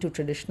built into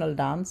traditional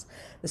dance.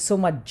 There's so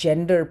much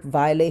gender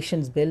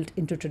violations built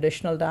into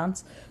traditional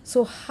dance.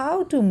 So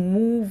how to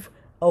move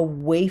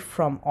away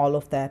from all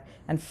of that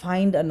and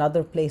find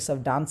another place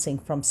of dancing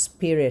from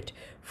spirit,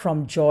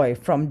 from joy,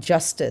 from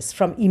justice,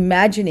 from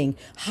imagining?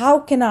 How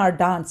can our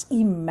dance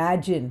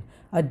imagine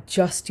a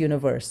just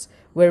universe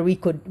where we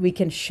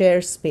can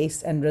share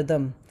space and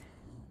rhythm,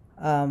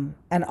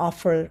 and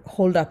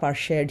hold up our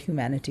shared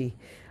humanity?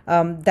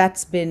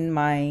 That's been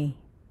my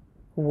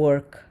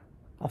work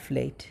of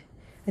late.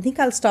 I think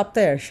I'll stop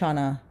there,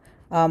 Shauna,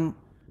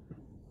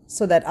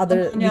 so that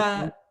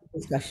Ananya,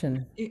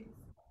 discussion.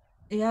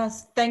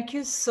 yes, thank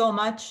you so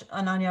much,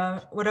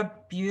 Ananya. What a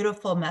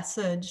beautiful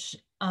message.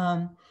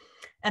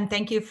 And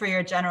thank you for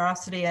your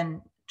generosity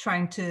and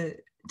trying to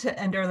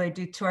end early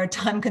due to our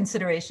time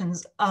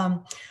considerations.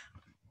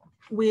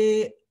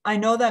 I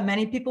know that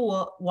many people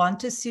will want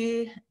to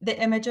see the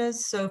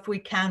images, so if we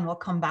can, we'll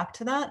come back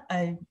to that.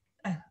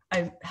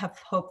 I have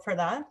hope for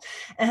that.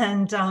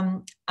 And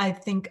I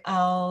think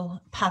I'll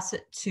pass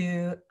it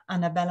to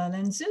Annabella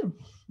Lenzu.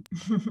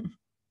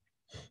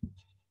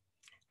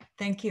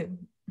 Thank you.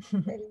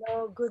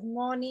 Hello, good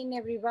morning,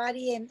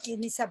 everybody. And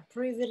it's a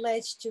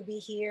privilege to be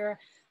here,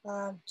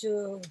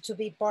 to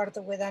be part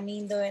of with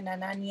Anindo and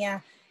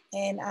Ananya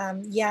and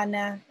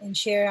Yana, and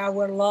share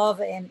our love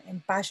and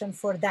passion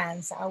for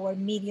dance, our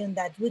medium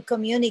that we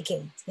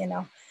communicate,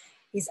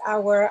 is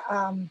our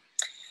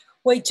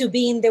way to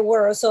be in the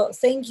world. So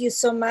thank you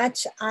so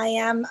much. I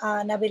am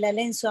Nabila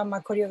Lenzo. I'm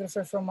a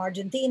choreographer from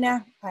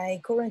Argentina. I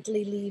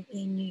currently live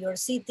in New York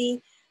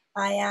City.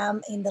 I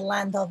am in the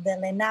land of the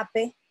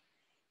Lenape.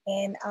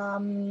 And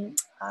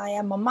I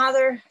am a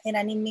mother and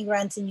an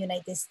immigrant in the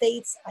United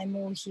States. I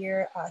moved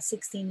here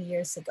 16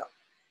 years ago.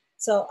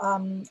 So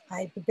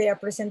I prepare a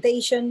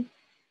presentation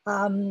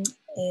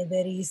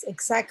that is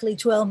exactly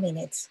 12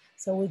 minutes.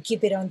 So we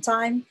keep it on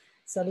time.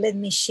 So let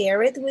me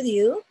share it with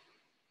you.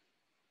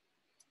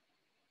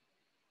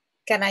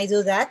 Can I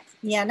do that,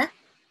 Yana?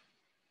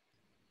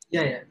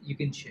 Yeah, you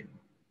can share.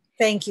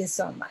 Thank you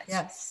so much.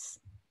 Yes.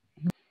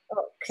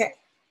 Okay.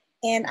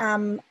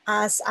 And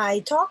as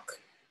I talk,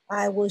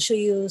 I will show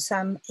you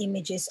some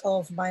images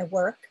of my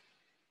work.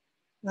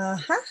 1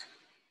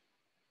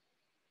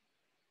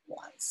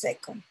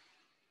 second.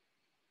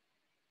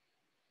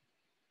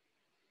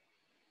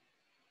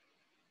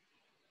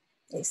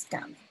 It's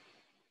coming.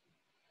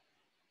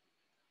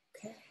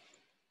 Okay.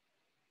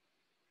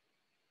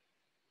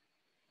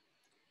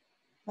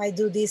 I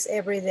do this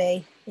every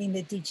day in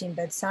the teaching,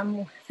 but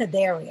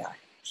there we are.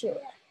 Here we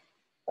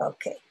are.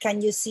 Okay,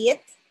 can you see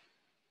it?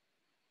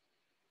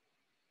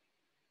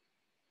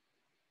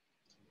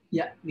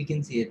 Yeah, we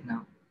can see it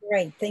now.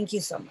 Great, thank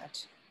you so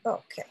much.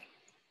 Okay,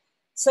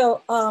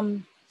 so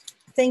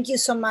thank you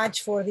so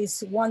much for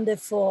this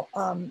wonderful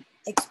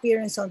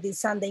experience on this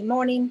Sunday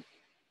morning.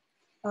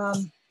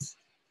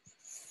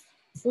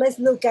 Let's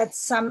look at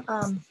some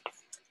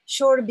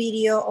short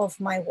video of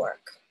my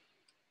work.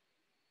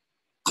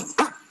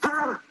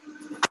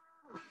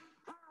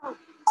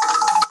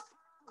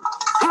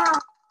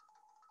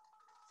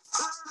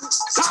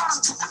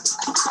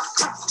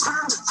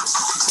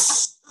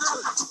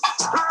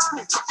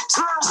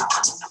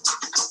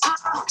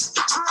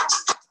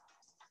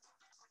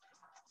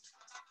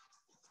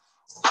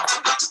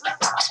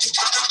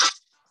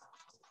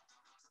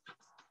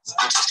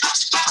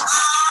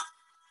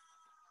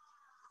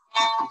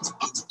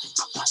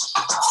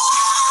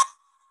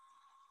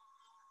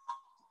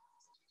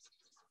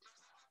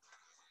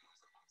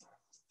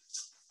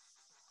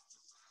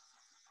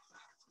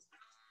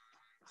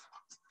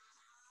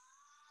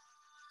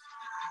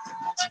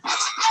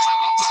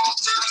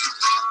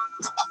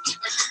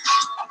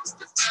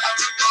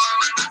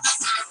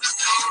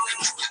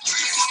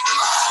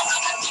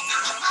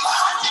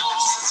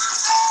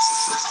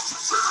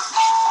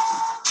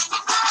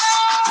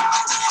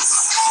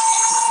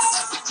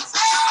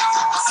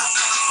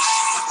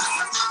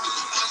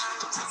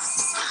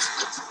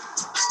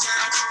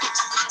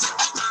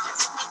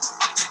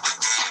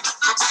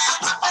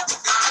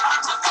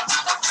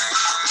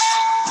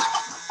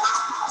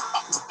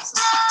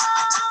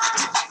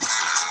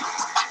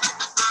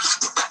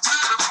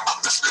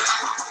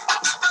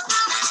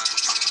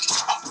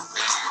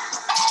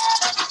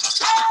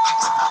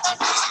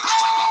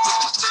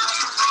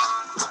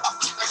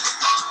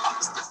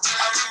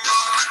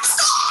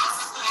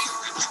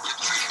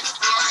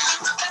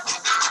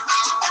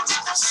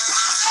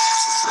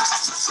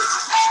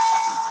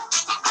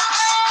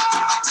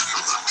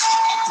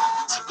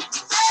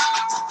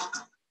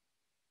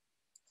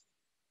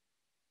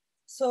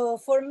 So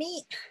for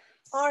me,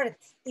 art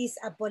is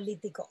a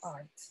political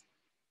art,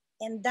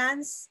 and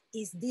dance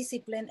is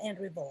discipline and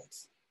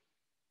revolt.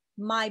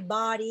 My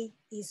body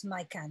is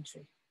my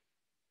country.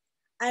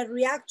 I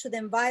react to the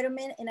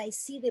environment and I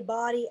see the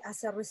body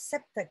as a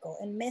receptacle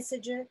and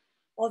messenger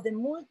of the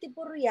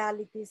multiple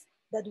realities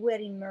that we're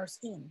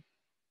immersed in.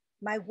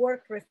 My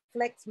work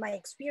reflects my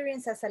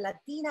experience as a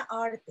Latina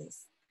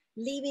artist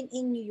living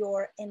in New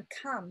York and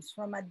comes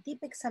from a deep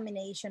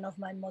examination of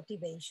my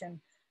motivation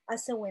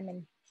as a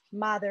woman,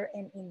 mother,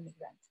 and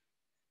immigrant.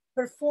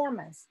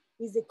 Performance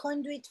is the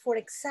conduit for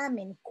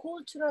examining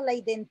cultural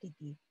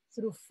identity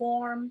through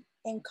form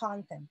and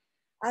content,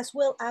 as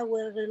well as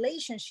our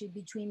relationship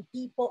between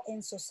people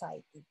and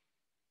society.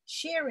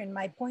 Sharing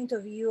my point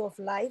of view of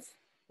life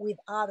with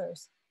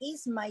others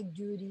is my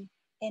duty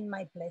and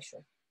my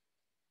pleasure.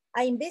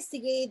 I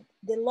investigate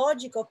the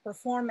logic of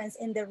performance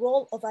and the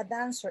role of a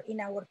dancer in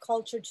our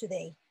culture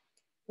today,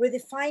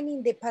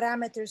 redefining the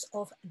parameters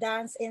of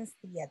dance and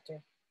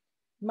theater.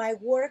 My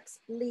work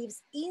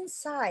lives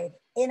inside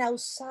and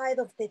outside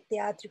of the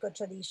theatrical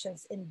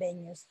traditions and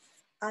venues,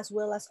 as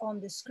well as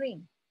on the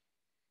screen.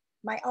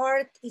 My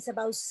art is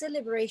about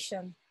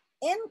celebration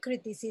and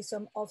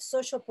criticism of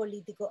social,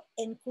 political,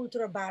 and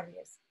cultural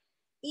barriers.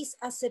 It's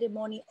a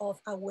ceremony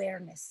of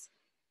awareness.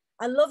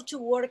 I love to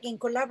work and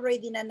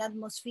collaborate in an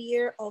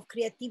atmosphere of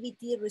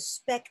creativity,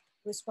 respect,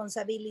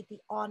 responsibility,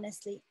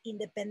 honesty,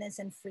 independence,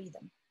 and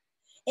freedom.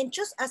 And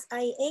just as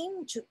I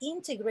aim to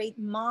integrate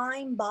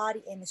mind,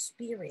 body, and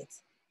spirit,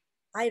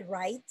 I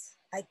write,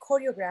 I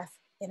choreograph,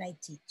 and I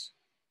teach.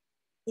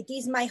 It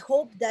is my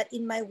hope that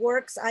in my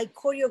works I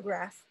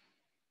choreograph,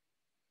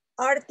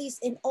 artists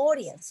and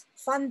audience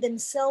find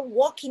themselves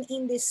walking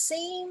in the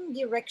same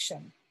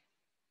direction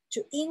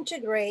to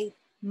integrate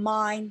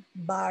mind,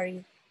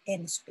 body,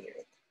 and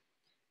spirit.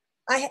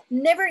 I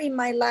never in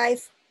my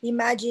life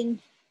imagined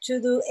to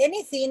do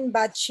anything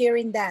but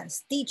sharing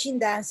dance, teaching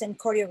dance, and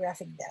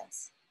choreographic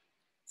dance.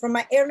 From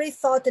my early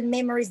thought and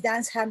memories,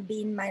 dance has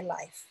been my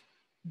life.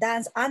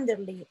 Dance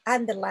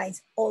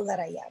underlines all that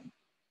I am.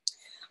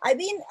 I've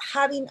been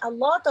having a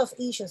lot of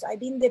issues. I've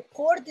been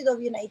deported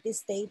of United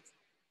States.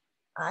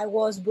 I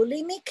was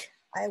bulimic,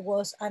 I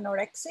was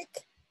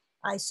anorexic,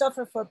 I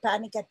suffer for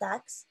panic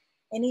attacks,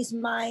 and it's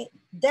my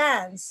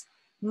dance,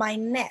 my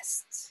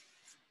nest.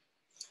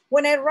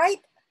 When I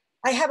write,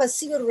 I have a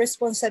civil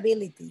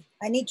responsibility.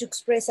 I need to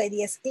express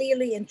ideas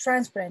clearly and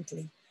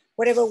transparently.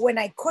 Whatever, when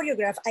I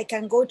choreograph, I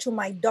can go to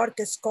my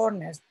darkest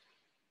corners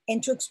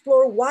and to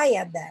explore why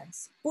I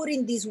dance.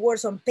 Putting these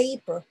words on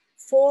paper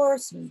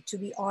forced me to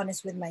be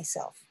honest with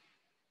myself.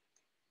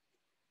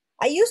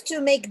 I used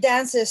to make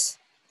dances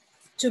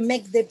to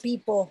make the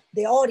people,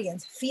 the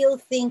audience, feel,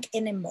 think,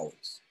 and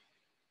emote.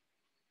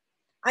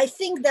 I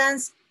think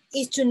dance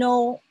is to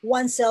know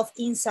oneself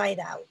inside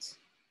out.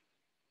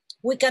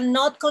 We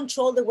cannot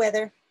control the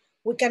weather.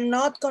 We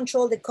cannot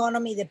control the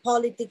economy, the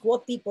politics,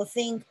 what people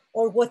think,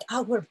 or what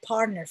our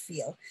partner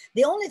feel.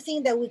 The only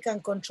thing that we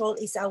can control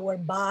is our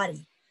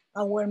body,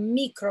 our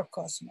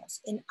microcosmos,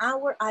 and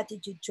our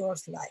attitude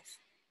towards life.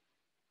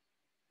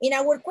 In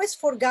our quest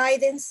for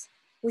guidance,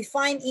 we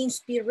find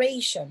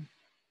inspiration.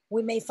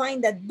 We may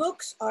find that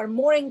books are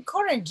more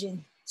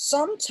encouraging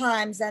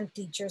sometimes than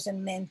teachers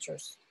and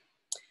mentors.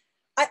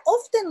 I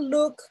often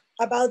look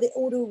about the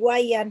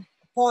Uruguayan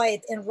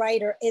poet and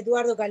writer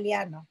Eduardo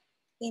Galeano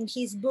in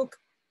his book,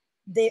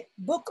 The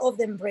Book of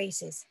the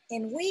Embraces,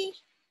 and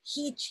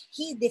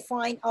he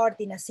defined art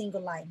in a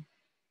single line.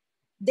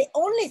 The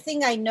only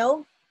thing I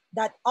know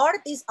that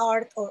art is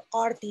art or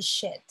art is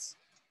shit.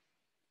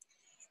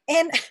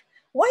 And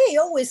why I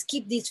always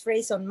keep this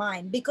phrase on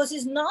mind, because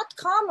it's not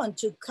common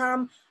to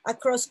come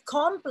across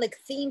complex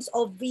themes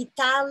of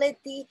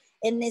vitality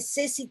and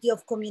necessity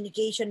of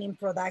communication in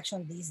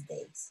production these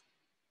days.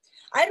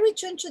 I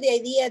return to the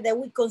idea that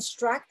we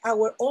construct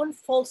our own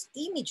false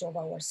image of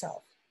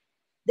ourselves.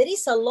 There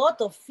is a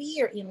lot of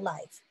fear in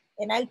life.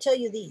 And I tell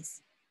you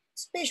this,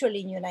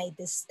 especially in the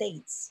United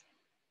States,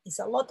 it's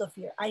a lot of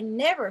fear. I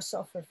never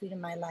suffered fear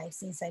in my life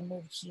since I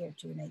moved here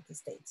to the United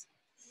States.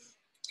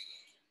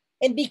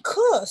 And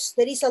because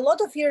there is a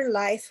lot of fear in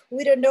life,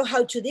 we don't know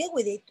how to deal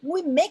with it.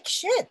 We make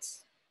shit.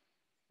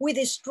 We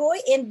destroy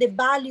and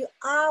devalue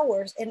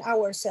ours and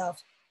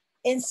ourselves.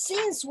 And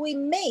since we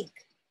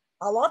make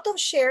a lot of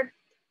shit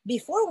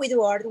before we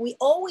do art, we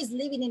always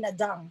living in a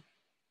down.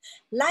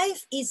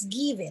 Life is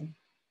given,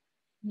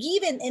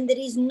 and there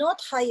is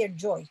not higher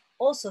joy,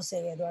 also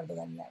say Eduardo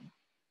Galeano.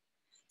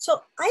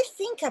 So I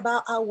think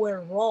about our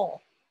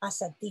role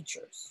as a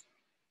teachers.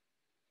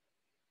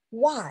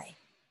 Why?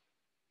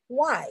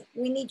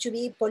 We need to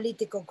be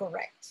political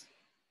correct.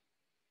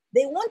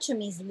 They want to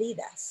mislead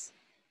us.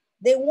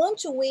 They want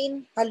to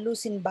win a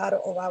losing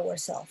battle of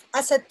ourselves.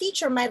 As a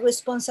teacher, my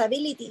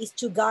responsibility is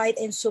to guide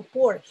and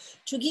support,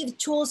 to give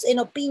tools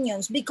and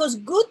opinions, because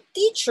good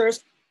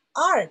teachers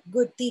are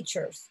good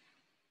teachers.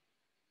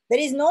 There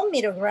is no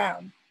middle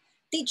ground.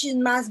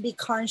 Teaching must be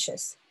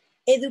conscious.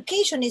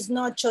 Education is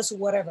not just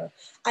whatever.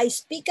 I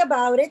speak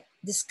about it,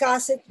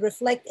 discuss it,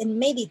 reflect, and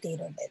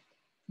meditate on it.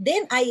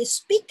 Then I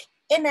speak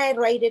and I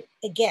write it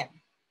again.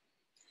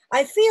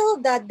 I feel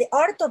that the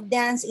art of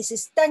dance is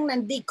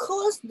stagnant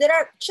because there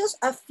are just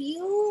a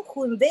few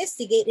who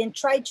investigate and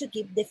try to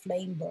keep the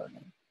flame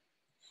burning.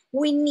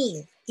 We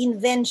need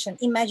invention,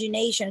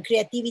 imagination,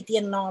 creativity,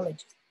 and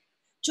knowledge.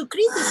 To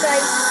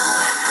criticize,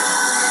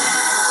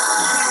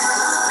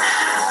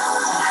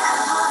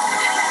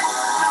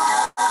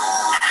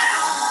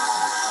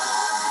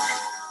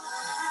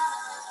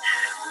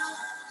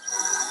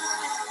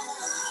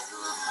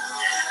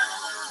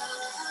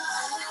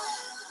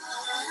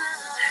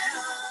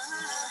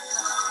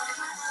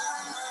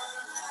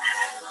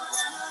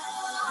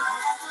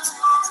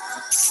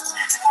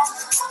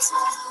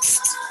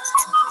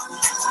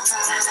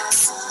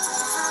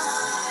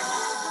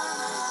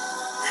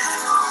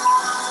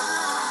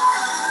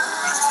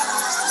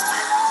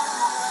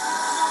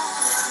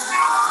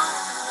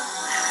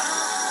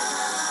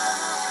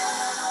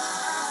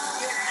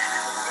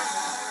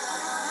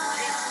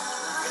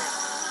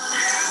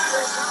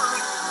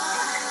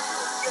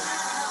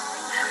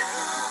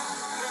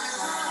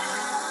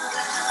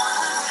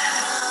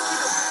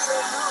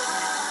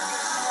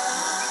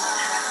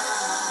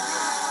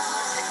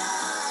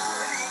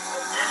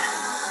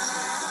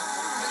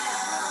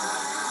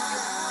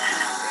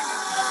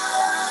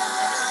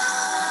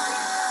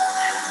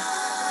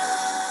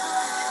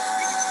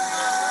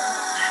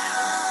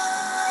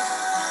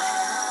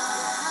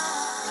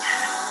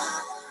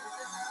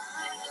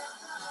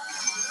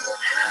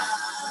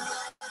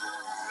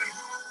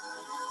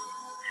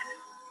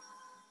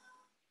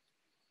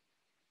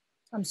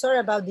 I'm sorry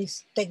about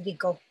these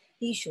technical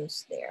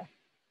issues there.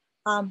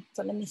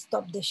 So let me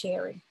stop the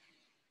sharing.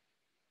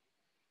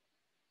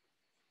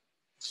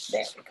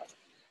 There we go.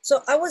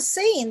 So I was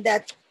saying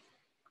that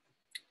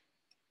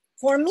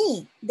for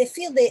me,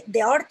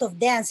 the art of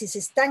dance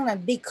is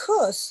stagnant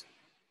because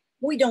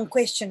we don't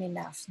question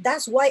enough.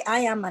 That's why I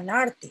am an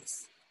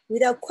artist.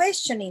 Without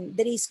questioning,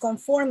 there is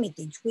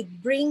conformity, which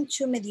brings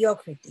to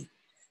mediocrity.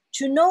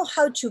 To know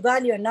how to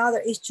value another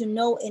is to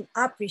know and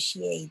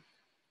appreciate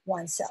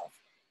oneself.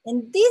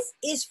 And this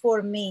is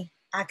for me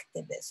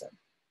activism.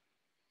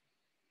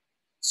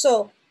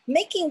 So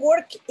making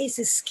work is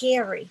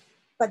scary,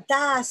 but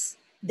that's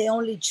the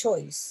only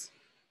choice.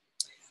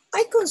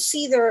 I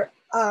consider,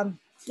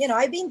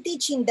 I've been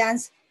teaching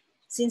dance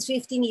since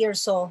 15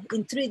 years old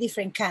in 3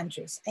 different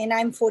countries, and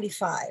I'm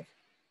 45.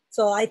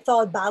 So I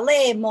taught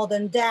ballet,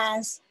 modern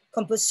dance,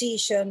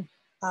 composition,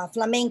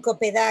 flamenco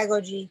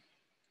pedagogy.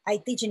 I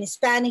teach in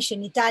Spanish,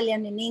 in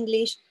Italian, in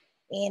English,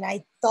 and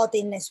I taught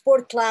in a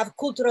sport club,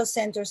 cultural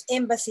centers,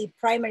 embassy,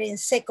 primary and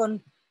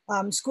second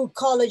school,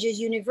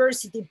 colleges,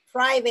 university,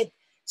 private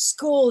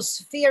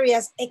schools,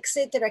 ferias,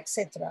 etc.,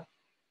 etc.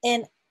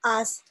 And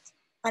as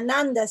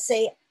Ananda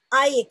say,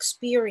 I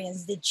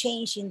experienced the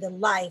change in the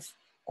life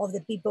of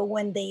the people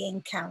when they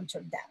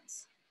encounter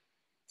dance.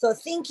 So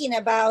thinking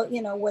about,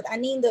 what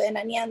Anindo and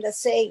Anyanda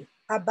say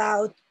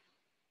about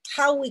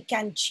how we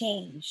can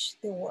change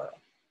the world.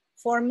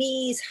 For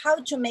me, is how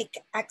to make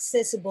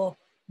accessible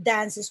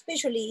dance,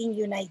 especially in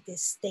United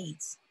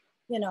States.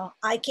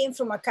 I came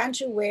from a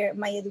country where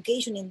my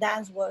education in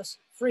dance was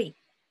free,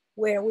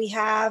 where we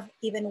are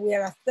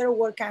a third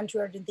world country,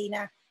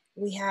 Argentina,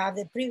 we have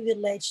the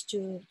privilege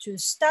to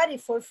study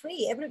for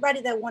free.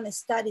 Everybody that want to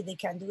study, they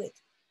can do it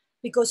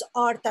because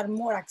art are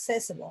more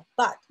accessible,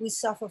 but we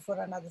suffer for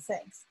another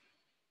things.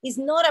 It's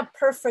not a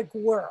perfect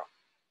world.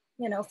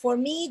 For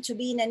me to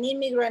be an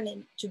immigrant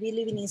and to be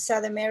living in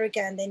South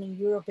America and then in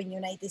Europe and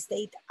United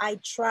States, I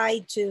try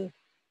to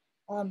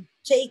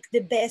take the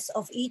best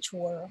of each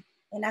world.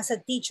 And as a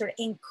teacher,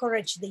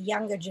 encourage the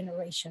younger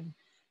generation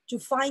to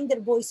find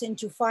their voice and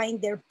to find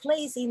their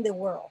place in the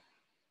world.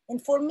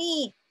 And for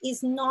me,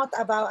 it's not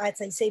about, as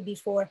I said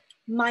before,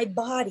 my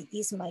body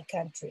is my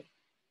country.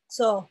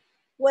 So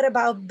what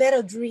about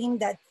better dream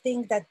that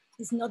think that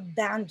is not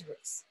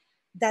boundaries,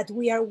 that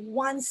we are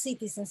one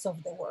citizens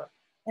of the world.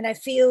 And I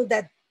feel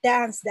that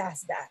dance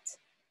does that.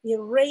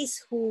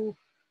 Erase who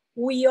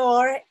we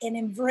are and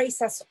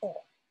embrace us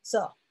all.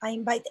 So I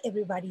invite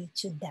everybody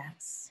to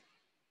dance.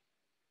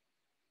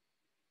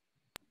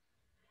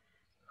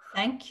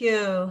 Thank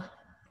you.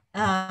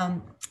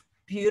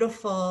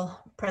 Beautiful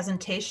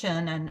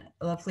presentation and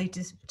lovely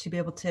to be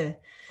able to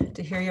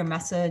hear your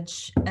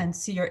message and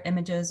see your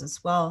images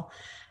as well.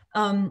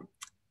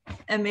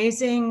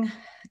 Amazing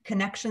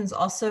connections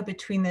also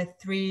between the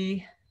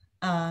 3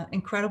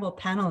 incredible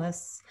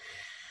panelists.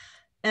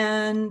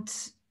 And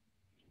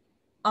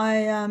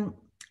I'm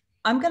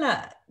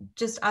gonna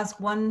just ask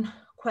one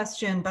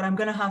question, but I'm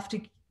gonna have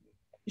to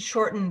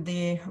shorten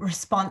the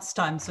response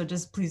time, so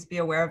just please be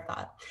aware of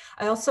that.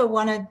 I also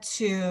wanted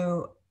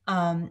to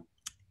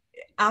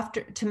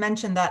to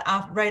mention that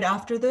right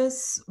after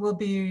this, we'll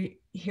be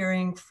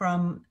hearing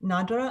from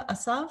Nadra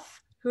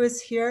Asaf, who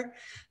is here.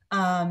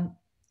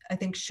 I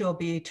think she'll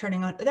be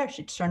turning on, there,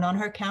 she turned on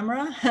her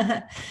camera.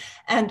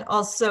 And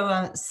also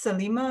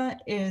Salima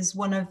is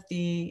one of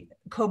the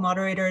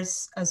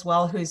co-moderators as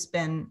well, who's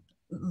been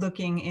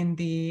looking in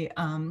the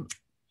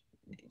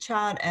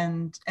chat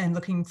and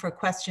looking for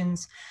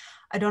questions.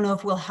 I don't know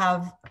if we'll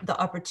have the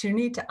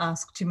opportunity to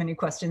ask too many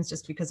questions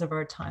just because of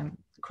our time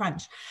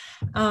crunch.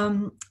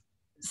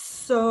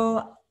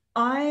 So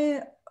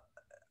I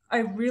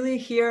really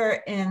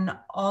hear in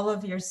all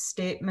of your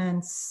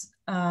statements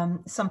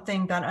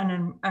something that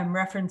I'm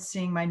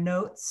referencing my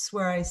notes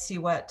where I see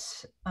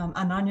what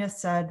Ananya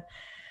said,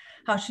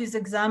 how she's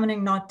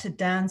examining not to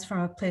dance from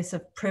a place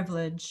of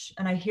privilege.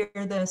 And I hear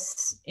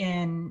this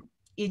in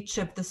each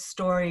of the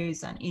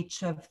stories and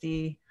each of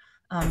the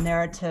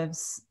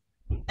narratives.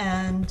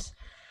 And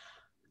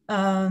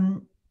I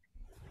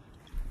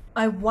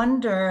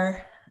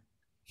wonder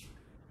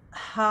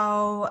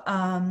how,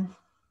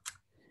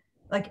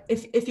 like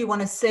if you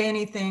want to say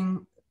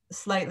anything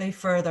slightly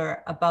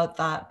further about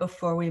that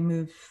before we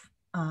move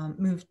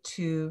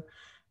to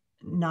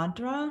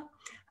Nadra.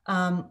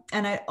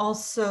 And I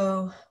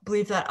also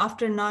believe that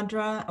after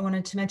Nadra, I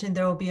wanted to mention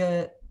there will be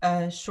a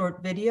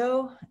short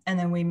video, and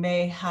then we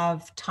may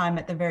have time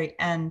at the very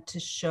end to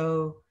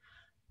show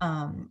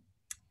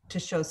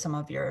some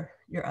of your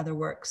other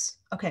works.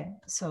 Okay,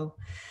 so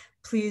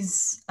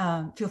please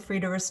feel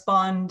free to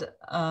respond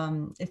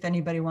if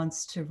anybody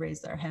wants to raise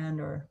their hand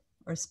or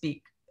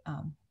speak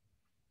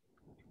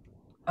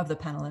of the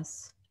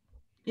panelists.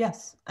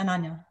 Yes,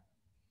 Ananya.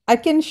 I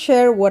can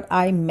share what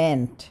I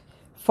meant.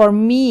 For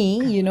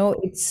me, you know,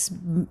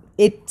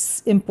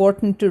 it's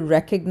important to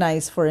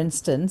recognize, for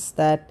instance,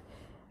 that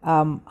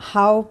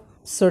how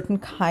certain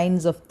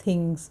kinds of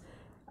things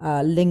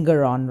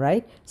linger on,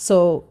 right?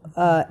 So,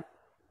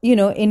 you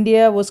know,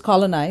 India was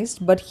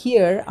colonized, but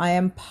here I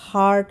am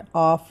part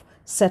of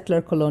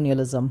settler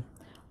colonialism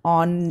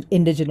on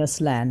indigenous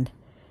land.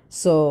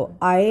 So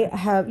I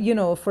have, you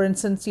know, for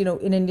instance, you know,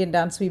 in Indian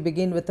dance, we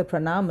begin with the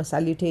pranam, a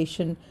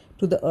salutation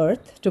to the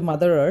earth, to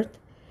Mother Earth.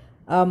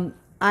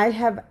 I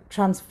have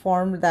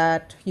transformed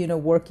that, you know,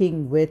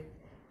 working with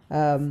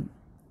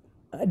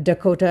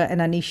Dakota and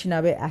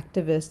Anishinaabe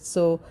activists.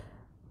 So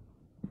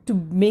to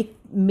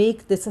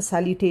make this a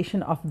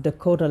salutation of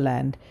Dakota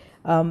land,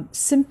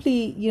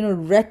 simply, you know,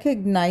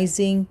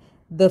 recognizing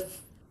the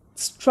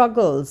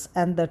struggles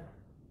and the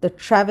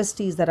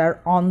travesties that are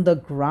on the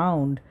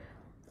ground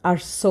are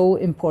so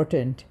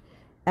important.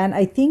 And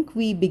I think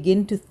we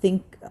begin to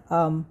think,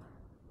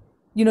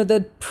 you know,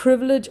 the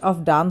privilege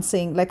of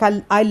dancing, like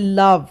I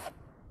love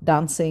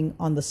dancing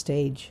on the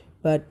stage,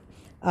 but,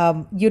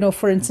 you know,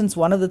 for instance,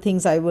 one of the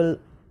things I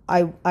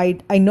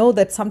know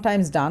that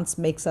sometimes dance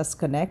makes us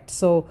connect.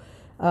 So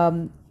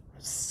a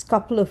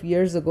couple of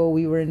years ago,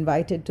 we were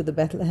invited to the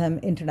Bethlehem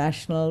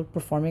International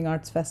Performing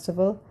Arts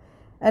Festival,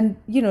 and,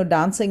 you know,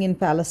 dancing in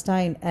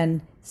Palestine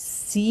and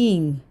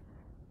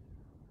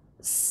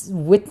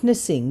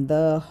witnessing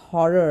the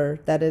horror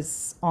that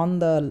is on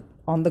the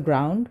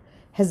ground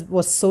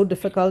was so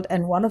difficult.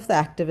 And one of the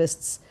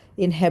activists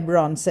in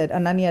Hebron said,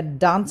 Ananya,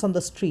 dance on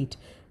the street,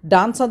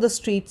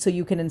 so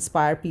you can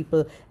inspire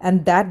people.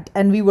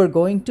 And we were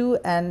going to,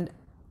 and,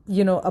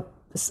 you know,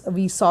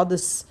 we saw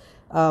this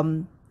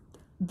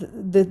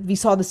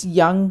this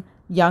young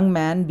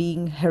man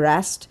being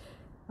harassed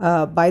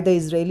by the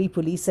Israeli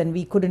police, and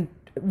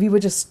we were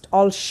just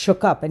all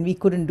shook up and we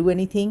couldn't do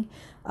anything.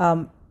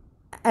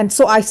 And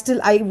so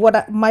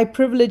my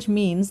privilege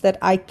means that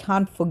I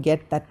can't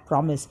forget that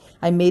promise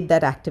I made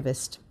that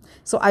activist.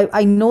 So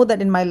I know that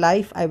in my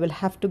life, I will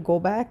have to go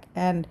back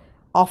and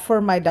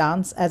offer my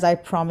dance as I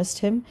promised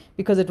him,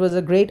 because it was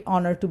a great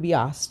honor to be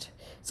asked.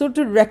 So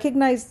to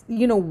recognize,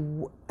 you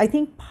know, I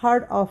think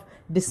part of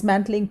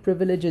dismantling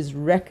privilege is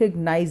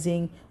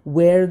recognizing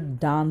where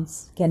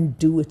dance can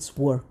do its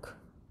work.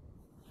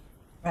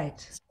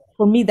 Right.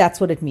 For me,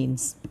 that's what it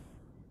means.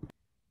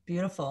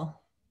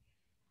 Beautiful.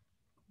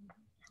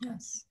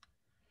 Yes.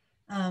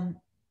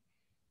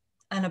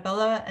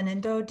 Annabella and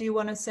Indo, do you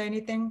want to say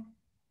anything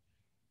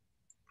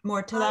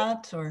more to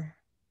that, or?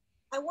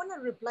 I want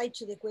to reply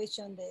to the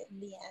question that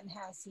Leanne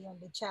has here on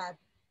the chat.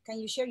 Can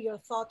you share your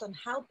thought on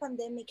how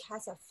pandemic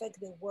has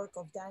affected the work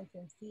of dance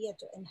and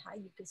theater, and how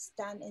you could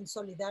stand in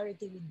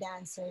solidarity with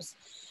dancers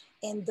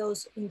and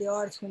those in the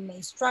arts who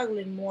may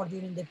struggle more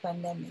during the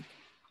pandemic?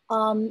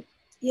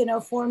 You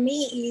know, for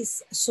me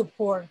is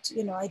support.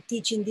 You know, I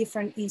teach in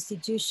different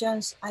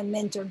institutions. I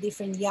mentor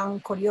different young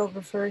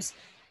choreographers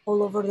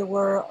all over the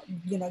world,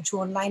 you know, through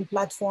online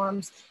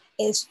platforms.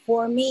 Is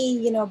for me,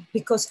 you know,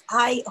 because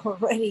I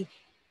already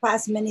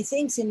passed many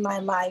things in my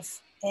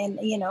life, and,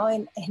 you know,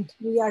 and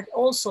we are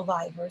all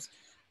survivors.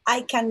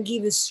 I can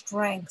give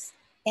strength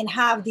and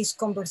have this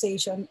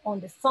conversation on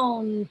the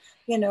phone,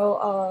 you know,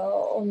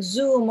 on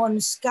Zoom, on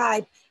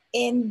Skype,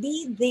 and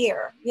be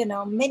there. You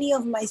know, many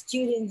of my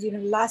students, you know,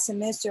 last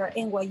semester at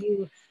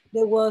NYU,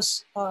 there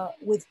was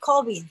with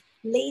COVID,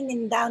 laying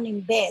them down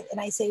in bed, and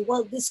I say,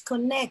 well,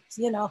 disconnect,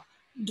 you know,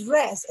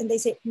 dress and they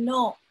say,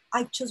 no,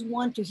 I just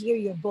want to hear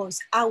your voice.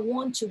 I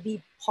want to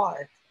be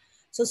part.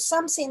 So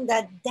something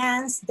that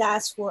dance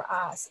does for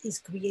us is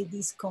create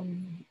this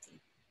community.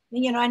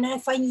 You know, and I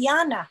find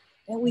Yana,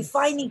 and we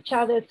find each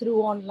other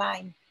through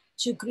online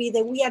to create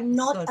that we are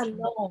not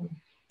alone.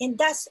 And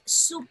that's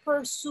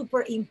super,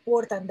 super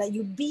important, that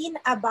you being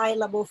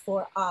available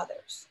for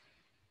others.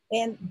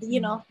 And,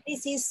 you know,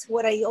 this is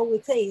what I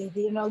always say,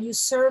 you know, you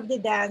serve the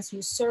dance,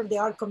 you serve the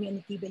art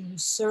community, but you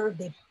serve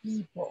the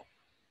people.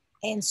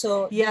 And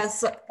so.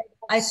 Yes,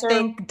 I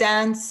think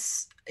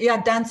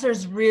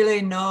dancers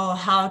really know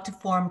how to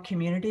form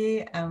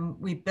community, and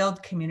we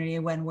build community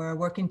when we're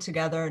working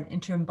together in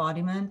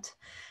inter-embodiment.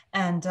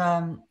 And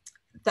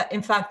that,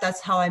 in fact,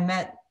 that's how I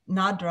met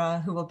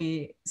Nadra, who will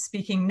be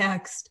speaking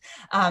next,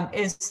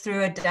 is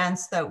through a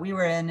dance that we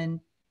were in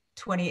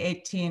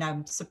 2018.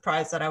 I'm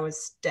surprised that I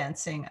was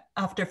dancing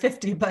after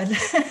 50, but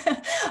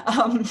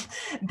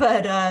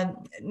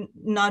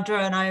Nadra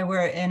and I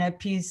were in a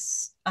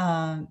piece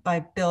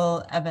by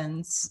Bill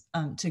Evans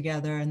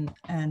together,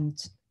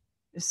 and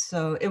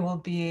so it will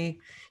be,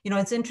 you know,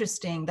 it's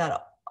interesting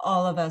that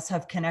all of us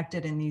have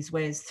connected in these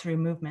ways through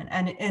movement,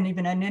 and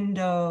even in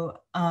Indo,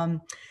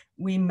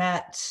 we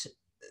met,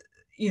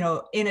 you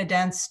know, in a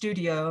dance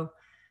studio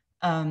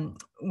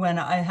when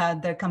I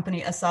had the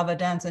company Asava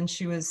Dance, and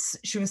she was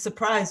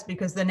surprised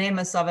because the name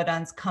Asava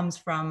Dance comes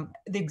from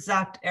the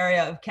exact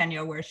area of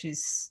Kenya where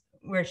she's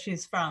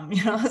from,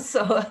 you know.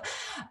 So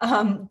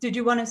did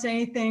you want to say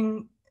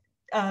anything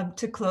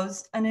to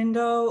close,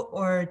 Anindo,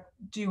 or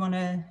do you want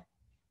to?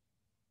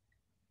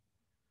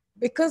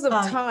 Because of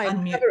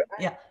time,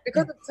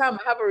 because of time,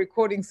 I have a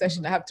recording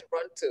session I have to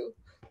run to,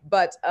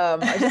 but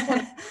I just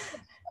want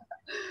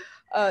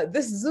to,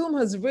 this Zoom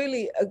has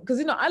really, because,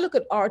 you know, I look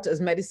at art as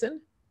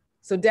medicine.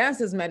 So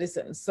dance is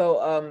medicine.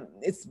 So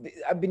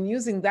I've been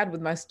using that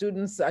with my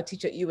students. I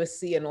teach at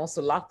USC and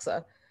also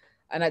LAXA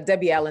and at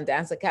Debbie Allen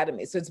Dance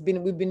Academy. So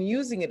we've been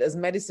using it as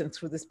medicine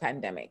through this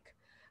pandemic,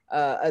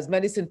 as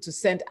medicine to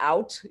send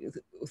out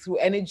through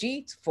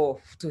energy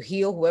to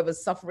heal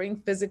whoever's suffering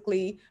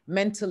physically,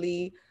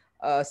 mentally,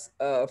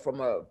 from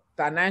a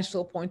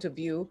financial point of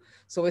view.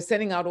 So we're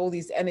sending out all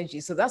these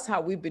energies. So that's how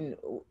we've been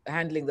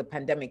handling the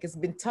pandemic. It's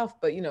been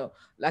tough, but, you know,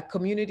 like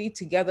community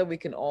together, we're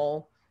going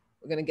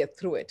to get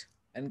through it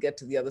and get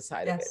to the other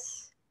side of it.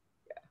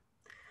 Yeah.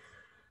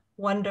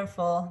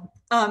 Wonderful.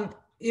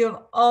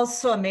 You're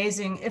also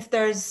amazing. If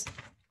there's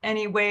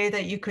any way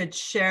that you could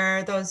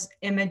share those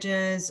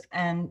images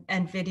and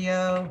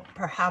video,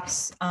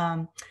 perhaps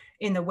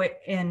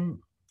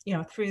you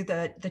know, through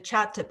the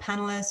chat to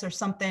panelists or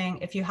something.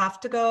 If you have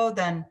to go,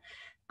 then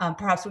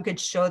perhaps we could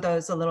show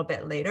those a little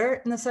bit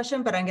later in the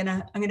session. But I'm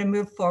gonna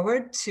move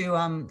forward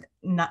to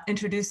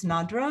introduce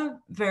Nadra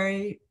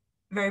very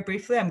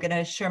briefly. I'm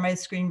gonna share my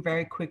screen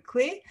very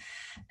quickly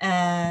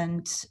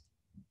and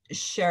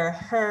share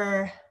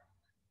her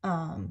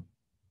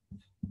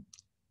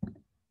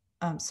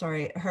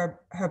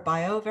her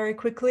bio very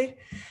quickly.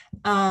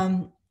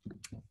 And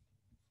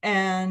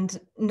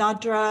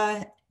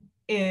Nadra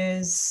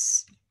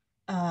is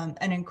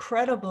an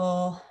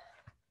incredible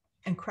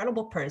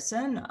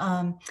person.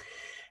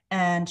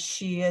 And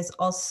she is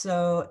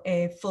also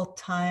a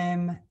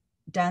full-time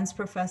dance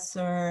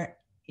professor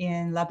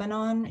in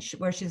Lebanon,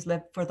 where she's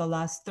lived for the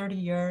last 30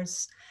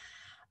 years.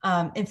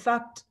 In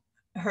fact,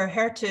 her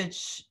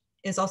heritage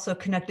is also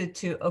connected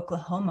to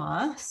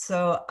Oklahoma.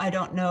 So I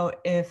don't know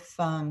if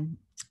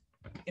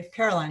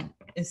Caroline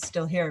is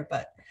still here,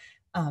 but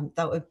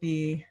that would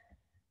be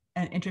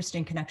an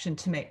interesting connection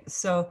to make.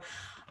 So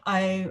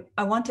I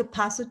want to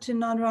pass it to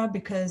Nadra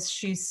because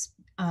she's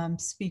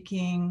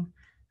speaking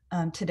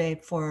today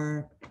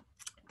for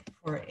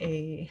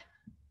a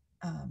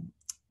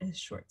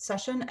short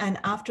session. And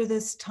after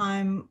this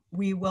time,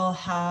 we will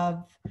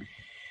have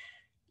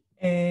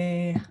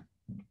a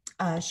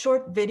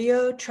short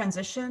video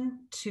transition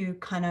to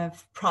kind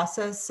of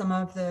process some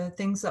of the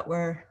things that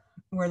we're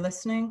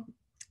listening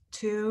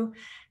to.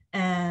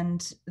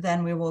 And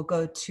then we will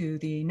go to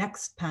the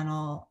next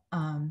panel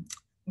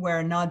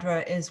where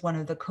Nadra is one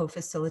of the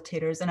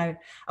co-facilitators. And I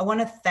want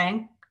to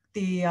thank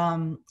the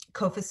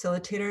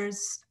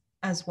co-facilitators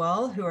as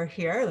well who are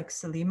here, like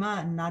Salima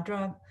and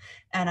Nadra.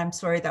 And I'm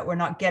sorry that we're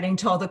not getting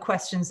to all the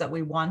questions that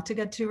we want to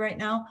get to right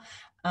now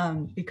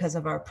because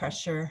of our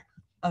pressure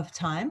of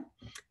time.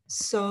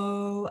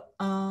 So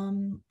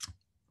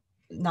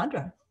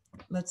Nadra,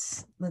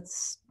 let's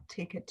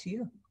take it to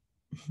you.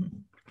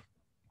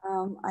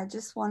 I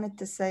just wanted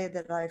to say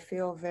that I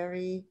feel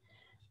very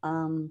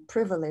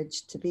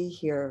privileged to be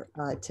here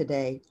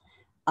today.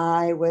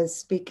 I was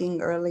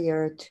speaking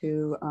earlier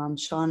to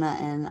Shauna,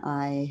 and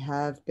I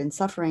have been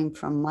suffering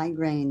from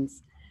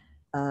migraines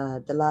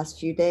the last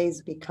few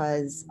days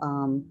because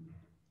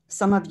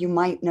some of you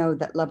might know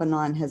that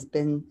Lebanon has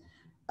been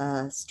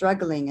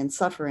struggling and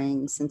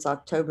suffering since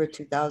October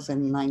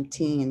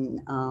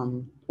 2019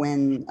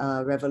 when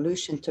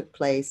revolution took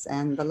place.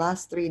 And the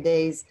last 3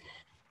 days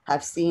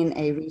have seen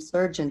a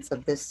resurgence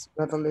of this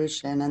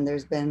revolution, and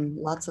there's been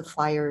lots of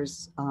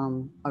fires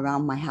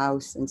around my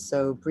house. And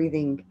so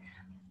breathing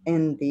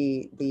in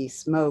the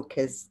smoke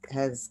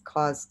has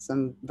caused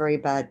some very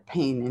bad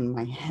pain in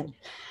my head.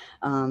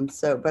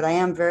 But I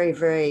am very,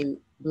 very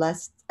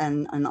blessed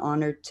and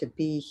honored to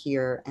be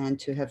here and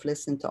to have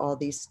listened to all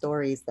these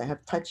stories that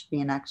have touched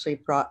me and actually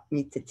brought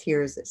me to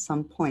tears at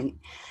some point.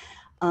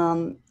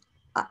 As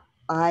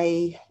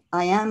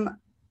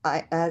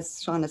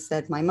Shauna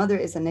said, my mother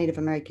is a Native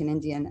American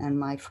Indian and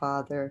my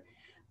father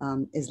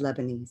is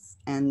Lebanese.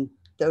 And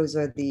those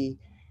are the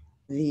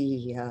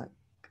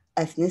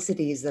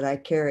ethnicities that I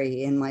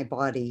carry in my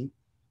body.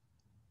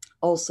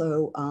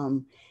 Also,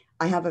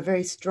 I have a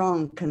very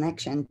strong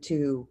connection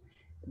to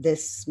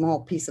this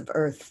small piece of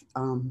earth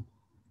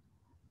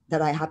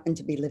that I happen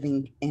to be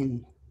living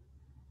in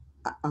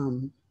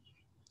and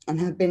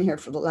have been here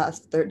for the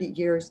last 30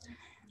 years.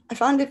 I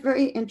found it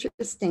very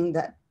interesting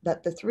that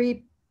the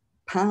three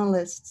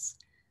panelists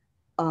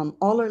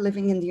all are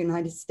living in the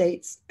United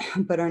States,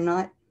 but are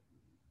not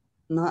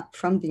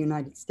from the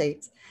United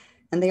States.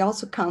 And they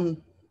also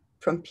come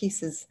from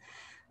pieces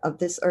of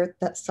this earth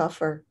that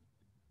suffer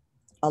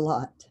a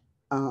lot.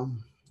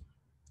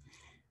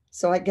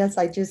 So I guess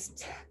I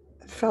just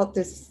felt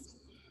this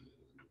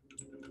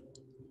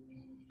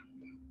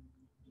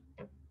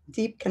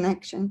deep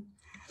connection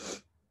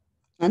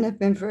and have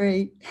been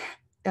very,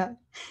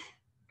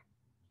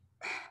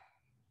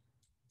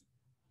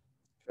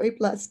 very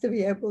blessed to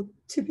be able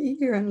to be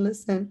here and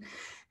listen,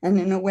 and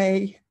in a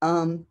way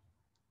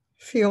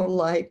feel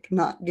like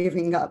not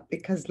giving up,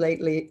 because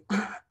lately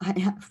I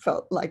have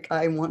felt like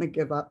I want to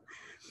give up.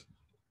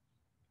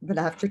 But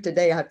after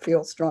today, I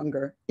feel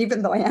stronger.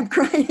 Even though I am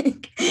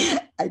crying,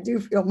 I do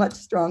feel much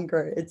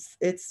stronger.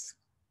 It's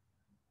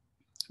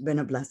been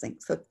a blessing.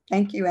 So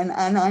thank you. And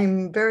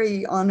I'm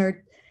very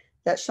honored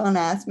that Shauna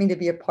asked me to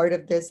be a part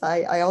of this.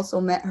 I also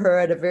met her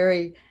at a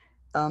very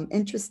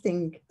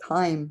interesting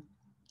time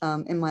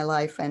in my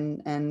life,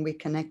 and we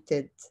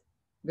connected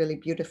really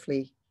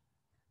beautifully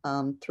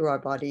through our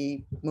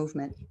body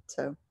movement.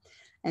 So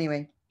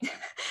anyway,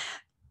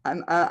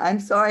 I'm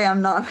sorry I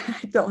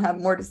don't have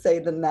more to say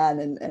than that,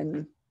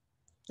 and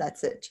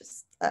that's it.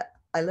 Just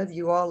I love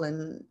you all,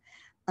 and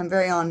I'm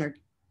very honored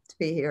to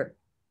be here.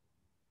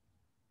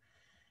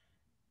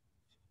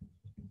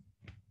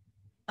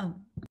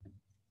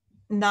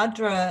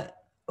 Nadra,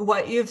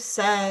 what you've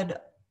said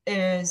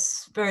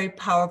is very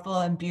powerful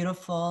and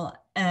beautiful,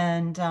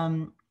 and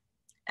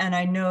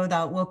I know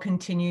that we'll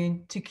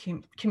continue to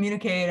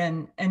communicate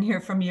and hear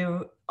from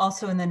you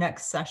also in the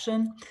next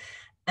session.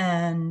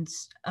 And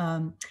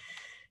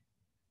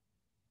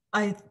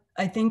I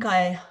think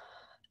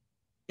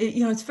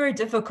it's very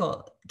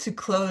difficult to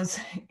close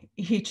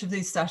each of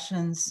these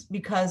sessions,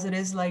 because it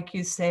is, like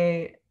you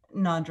say,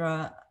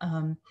 Nadra,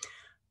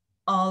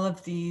 all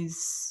of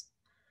these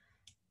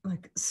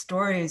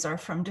stories are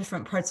from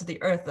different parts of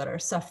the earth that are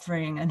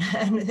suffering, and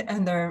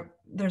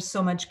there's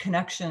so much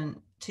connection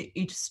to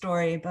each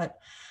story. But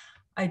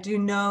I do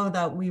know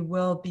that we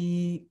will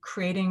be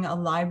creating a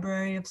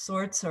library of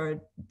sorts, or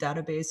a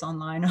database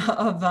online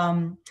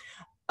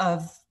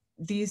of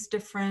these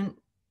different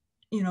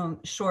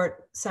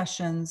short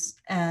sessions,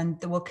 and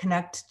that will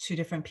connect to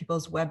different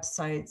people's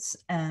websites,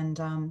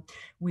 and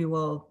we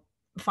will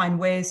find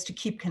ways to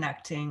keep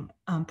connecting,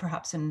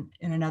 perhaps in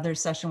another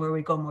session where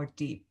we go more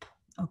deep.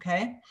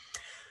 Okay,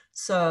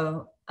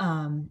 so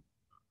and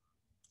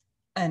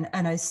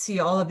I see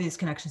all of these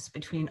connections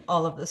between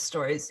all of the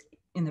stories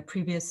in the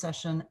previous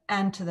session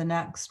and to the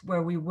next,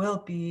 where we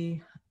will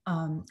be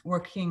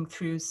working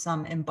through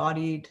some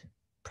embodied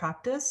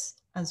practice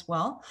as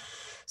well.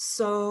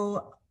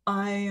 So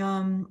I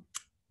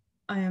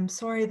am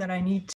sorry that I need